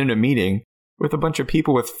floated in a meeting with a bunch of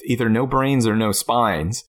people with either no brains or no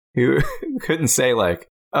spines who couldn't say like,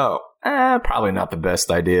 oh, probably not the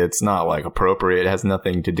best idea. It's not like appropriate. It has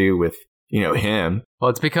nothing to do with, him. Well,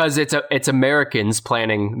 it's because it's Americans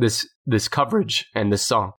planning this coverage and this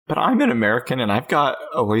song. But I'm an American and I've got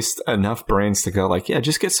at least enough brains to go like, yeah,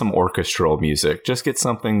 just get some orchestral music. Just get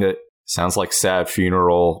something that sounds like sad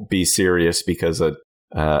funeral, be serious because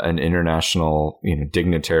an international,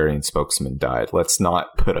 dignitary and spokesman died. Let's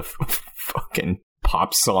not put a fucking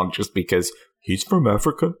pop song just because he's from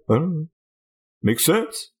Africa. I don't know. Makes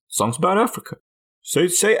sense. Song's about Africa.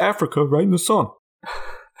 Say Africa right in the song.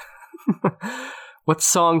 What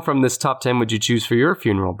song from this top 10 would you choose for your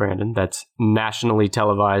funeral, Brandon, that's nationally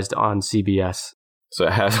televised on CBS? So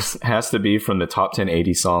it has to be from the top 10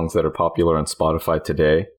 80 songs that are popular on Spotify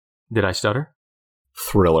today. Did I stutter?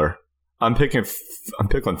 Thriller. I'm picking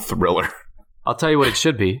Thriller. I'll tell you what it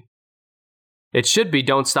should be. It should be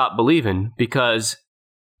Don't Stop Believin', because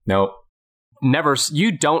nope.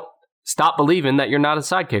 You don't stop believing that you're not a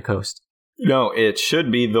sidekick host. No, it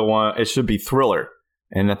should be the one. It should be Thriller.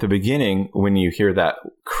 And at the beginning, when you hear that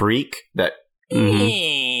creak, that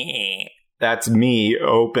that's me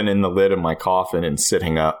opening the lid of my coffin and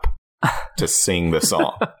sitting up to sing the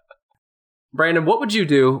song. Brandon, what would you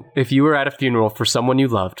do if you were at a funeral for someone you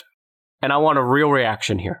loved? And I want a real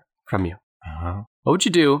reaction here from you. Uh-huh. What would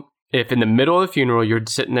you do if in the middle of the funeral you're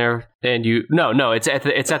sitting there and it's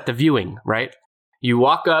at the viewing, right? You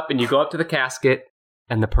walk up and you go up to the casket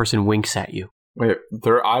and the person winks at you. Wait,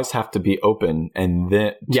 their eyes have to be open and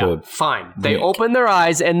then fine. They open their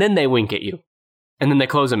eyes and then they wink at you. And then they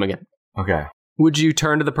close them again. Okay. Would you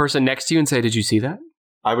turn to the person next to you and say, "Did you see that?"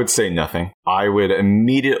 I would say nothing. I would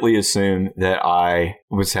immediately assume that I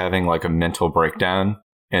was having like a mental breakdown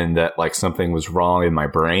and that like something was wrong in my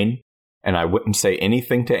brain. And I wouldn't say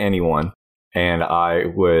anything to anyone. And I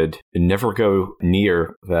would never go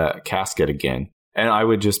near the casket again. And I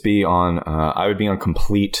would just be on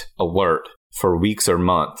complete alert for weeks or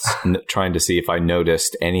months, trying to see if I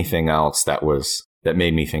noticed anything else that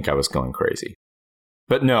made me think I was going crazy.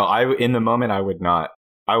 But no, in the moment, I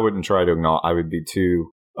wouldn't try to acknowledge. I would be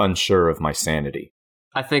too unsure of my sanity.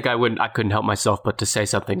 I think I couldn't help myself but to say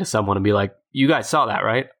something to someone and be like, "You guys saw that,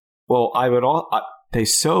 right?" Well, they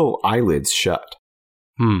sew eyelids shut.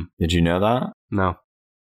 Did you know that? No.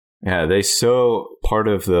 Yeah, they sew part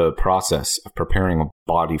of the process of preparing a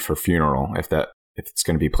body for funeral. If it's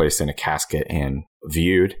going to be placed in a casket and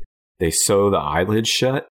viewed, they sew the eyelids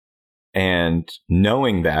shut. And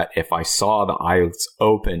knowing that if I saw the eyelids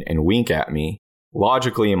open and wink at me,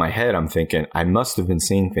 logically in my head, I'm thinking I must have been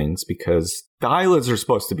seeing things because the eyelids are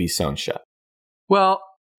supposed to be sewn shut. Well,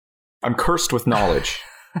 I'm cursed with knowledge.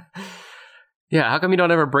 Yeah, how come you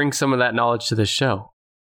don't ever bring some of that knowledge to this show?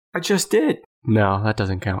 I just did. No, that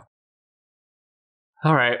doesn't count.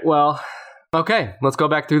 All right, well, Okay, let's go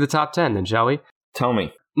back through the top 10 then, shall we? Tell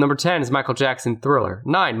me. Number 10 is Michael Jackson, Thriller.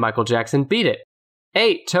 9, Michael Jackson, Beat It.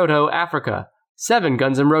 8, Toto, Africa. 7,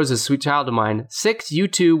 Guns N' Roses, Sweet Child of Mine. 6,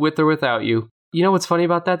 U2, With or Without You. You know what's funny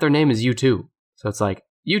about that? Their name is U2. So it's like,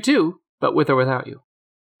 U2, but with or without you.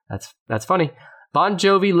 That's funny. Bon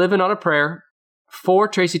Jovi, Living on a Prayer. 4,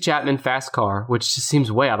 Tracy Chapman, Fast Car, which just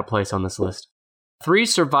seems way out of place on this list. 3,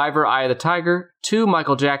 Survivor, Eye of the Tiger. 2,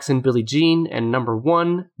 Michael Jackson, Billie Jean. And number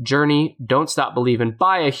 1, Journey, Don't Stop Believin',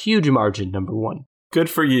 by a huge margin, number 1. Good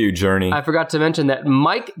for you, Journey. I forgot to mention that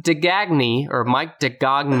Mike DeGagny, or Mike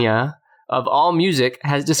DeGagna, of AllMusic,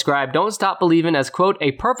 has described Don't Stop Believin' as, quote,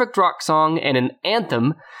 a perfect rock song and an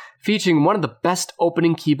anthem featuring one of the best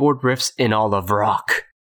opening keyboard riffs in all of rock.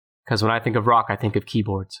 Because when I think of rock, I think of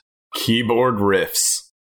keyboards. Keyboard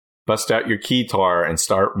riffs. Bust out your keytar and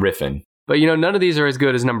start riffing. But you know, none of these are as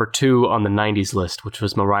good as number 2 on the 90s list, which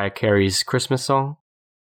was Mariah Carey's Christmas song.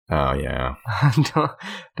 Oh, yeah.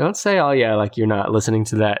 Don't say, oh, yeah, like you're not listening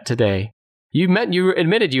to that today. You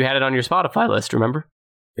admitted you had it on your Spotify list, remember?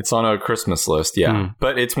 It's on a Christmas list, yeah.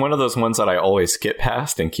 But it's one of those ones that I always skip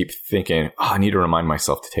past and keep thinking, I need to remind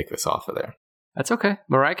myself to take this off of there. That's okay.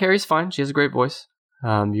 Mariah Carey's fine. She has a great voice.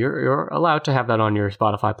 You're allowed to have that on your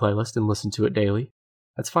Spotify playlist and listen to it daily.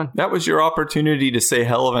 That's fun. That was your opportunity to say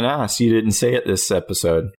hell of an ass. You didn't say it this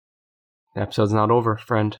episode. The episode's not over,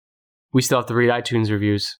 friend. We still have to read iTunes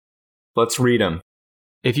reviews. Let's read them.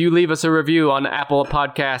 If you leave us a review on Apple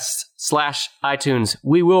Podcasts /iTunes,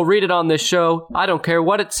 we will read it on this show. I don't care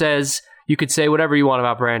what it says. You could say whatever you want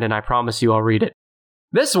about Brandon. I promise you I'll read it.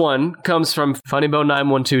 This one comes from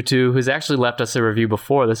FunnyBone9122, who's actually left us a review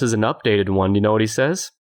before. This is an updated one. You know what he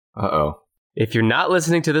says? Uh-oh. If you're not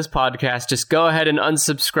listening to this podcast, just go ahead and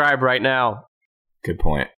unsubscribe right now. Good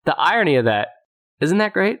point. The irony of that, isn't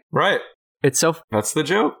that great? Right. It's so... That's the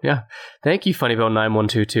joke. Yeah. Thank you,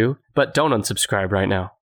 FunnyBone9122, but don't unsubscribe right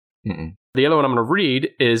now. Mm-mm. The other one I'm going to read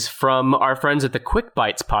is from our friends at the Quick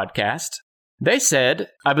Bites podcast. They said,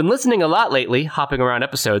 I've been listening a lot lately, hopping around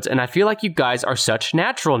episodes, and I feel like you guys are such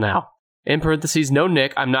natural now. In parentheses, no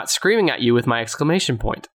Nick, I'm not screaming at you with my exclamation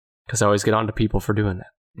point, because I always get on to people for doing that.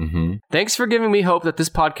 Mm-hmm. Thanks for giving me hope that this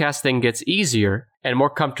podcast thing gets easier and more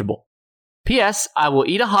comfortable. P.S. I will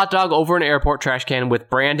eat a hot dog over an airport trash can with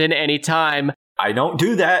Brandon anytime. I don't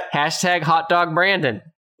do that. Hashtag hot dog Brandon.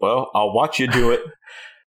 Well, I'll watch you do it,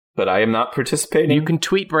 but I am not participating. You can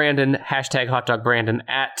tweet Brandon, hashtag hot dog Brandon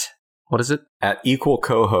at, what is it? At equal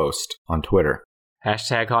co-host on Twitter.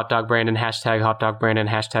 Hashtag hot dog Brandon, hashtag hot dog Brandon,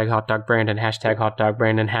 hashtag hot dog Brandon, hashtag hot dog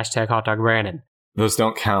Brandon, hashtag hot dog Brandon. Those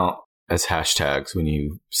don't count as hashtags when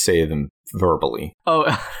you say them verbally.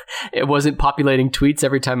 Oh, it wasn't populating tweets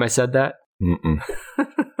every time I said that? Mm-mm.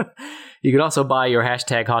 You can also buy your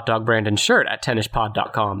hashtag hot dog Brandon shirt at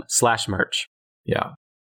tennishpod.com/merch. Yeah.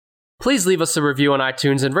 Please leave us a review on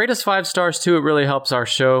iTunes and rate us 5 stars too. It really helps our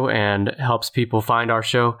show and helps people find our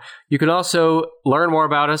show. You can also learn more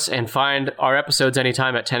about us and find our episodes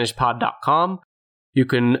anytime at tennishpod.com. You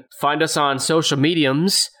can find us on social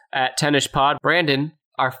mediums at tennishpod. Brandon,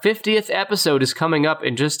 our 50th episode is coming up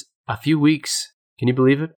in just a few weeks. Can you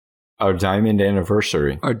believe it? Our diamond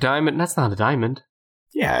anniversary. Our diamond? That's not a diamond.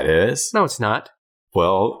 Yeah, it is. No, it's not.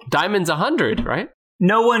 Well, diamond's 100, right?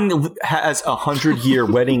 No one has a 100-year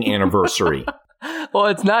wedding anniversary. Well,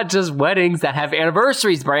 it's not just weddings that have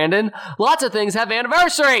anniversaries, Brandon. Lots of things have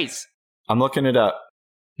anniversaries. I'm looking it up.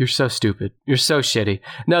 You're so stupid. You're so shitty.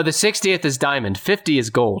 No, the 60th is diamond. 50 is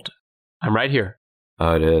gold. I'm right here.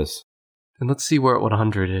 Oh, it is. And let's see what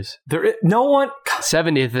 100 is. There is no one.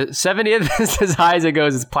 70th is as high as it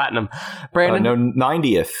goes. Is platinum. Brandon? No,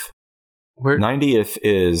 90th. Where? 90th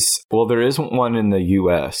is, well, there isn't one in the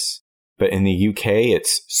U.S., but in the UK,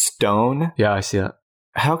 it's stone. Yeah, I see that.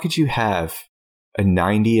 How could you have a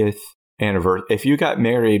 90th anniversary? If you got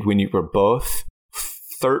married when you were both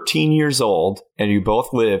 13 years old and you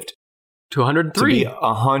both lived to 103. To be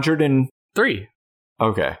 103.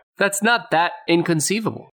 Okay. That's not that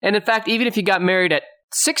inconceivable. And in fact, even if you got married at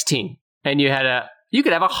 16 and you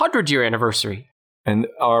could have a 100-year anniversary. And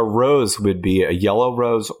our rose would be a yellow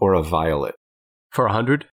rose or a violet. For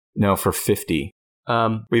 100? No, for 50.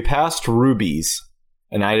 We passed rubies,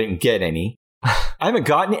 and I didn't get any. I haven't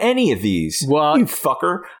gotten any of these. Well, you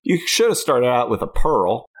fucker. You should have started out with a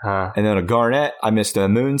pearl, and then a garnet. I missed a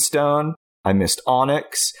moonstone. I missed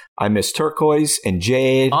onyx. I missed turquoise and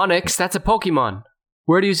jade. Onyx? That's a Pokemon.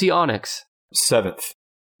 Where do you see Onyx? 7th.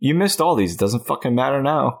 You missed all these. It doesn't fucking matter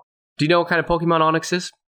now. Do you know what kind of Pokemon Onyx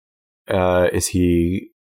is? Is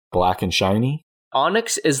he black and shiny?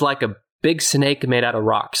 Onyx is like a big snake made out of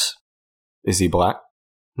rocks. Is he black?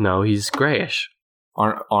 No, he's grayish.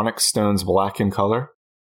 Aren't onyx stones black in color?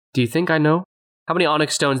 Do you think I know? How many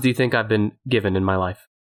onyx stones do you think I've been given in my life?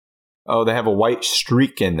 Oh, they have a white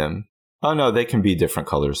streak in them. Oh, no, they can be different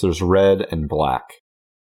colors. There's red and black.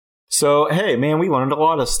 So, hey, man, we learned a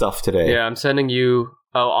lot of stuff today. Yeah, I'm sending you...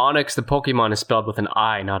 Oh, Onyx, the Pokemon, is spelled with an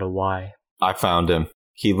I, not a Y. I found him.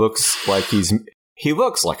 He looks like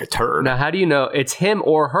a turd. Now, how do you know it's him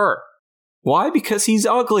or her? Why? Because he's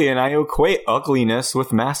ugly, and I equate ugliness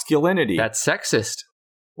with masculinity. That's sexist.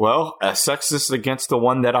 Well, as sexist against the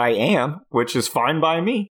one that I am, which is fine by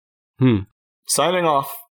me. Signing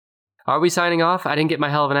off. Are we signing off? I didn't get my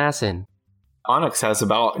hell of an ass in. Onyx has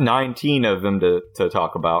about 19 of them to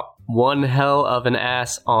talk about. One hell of an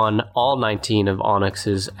ass on all 19 of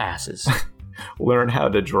Onyx's asses. Learn how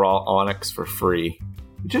to draw Onyx for free.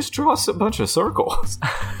 Just draw a bunch of circles.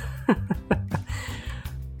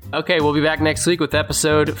 Okay, we'll be back next week with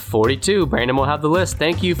episode 42. Brandon will have the list.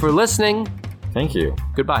 Thank you for listening. Thank you.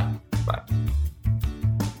 Goodbye. Bye.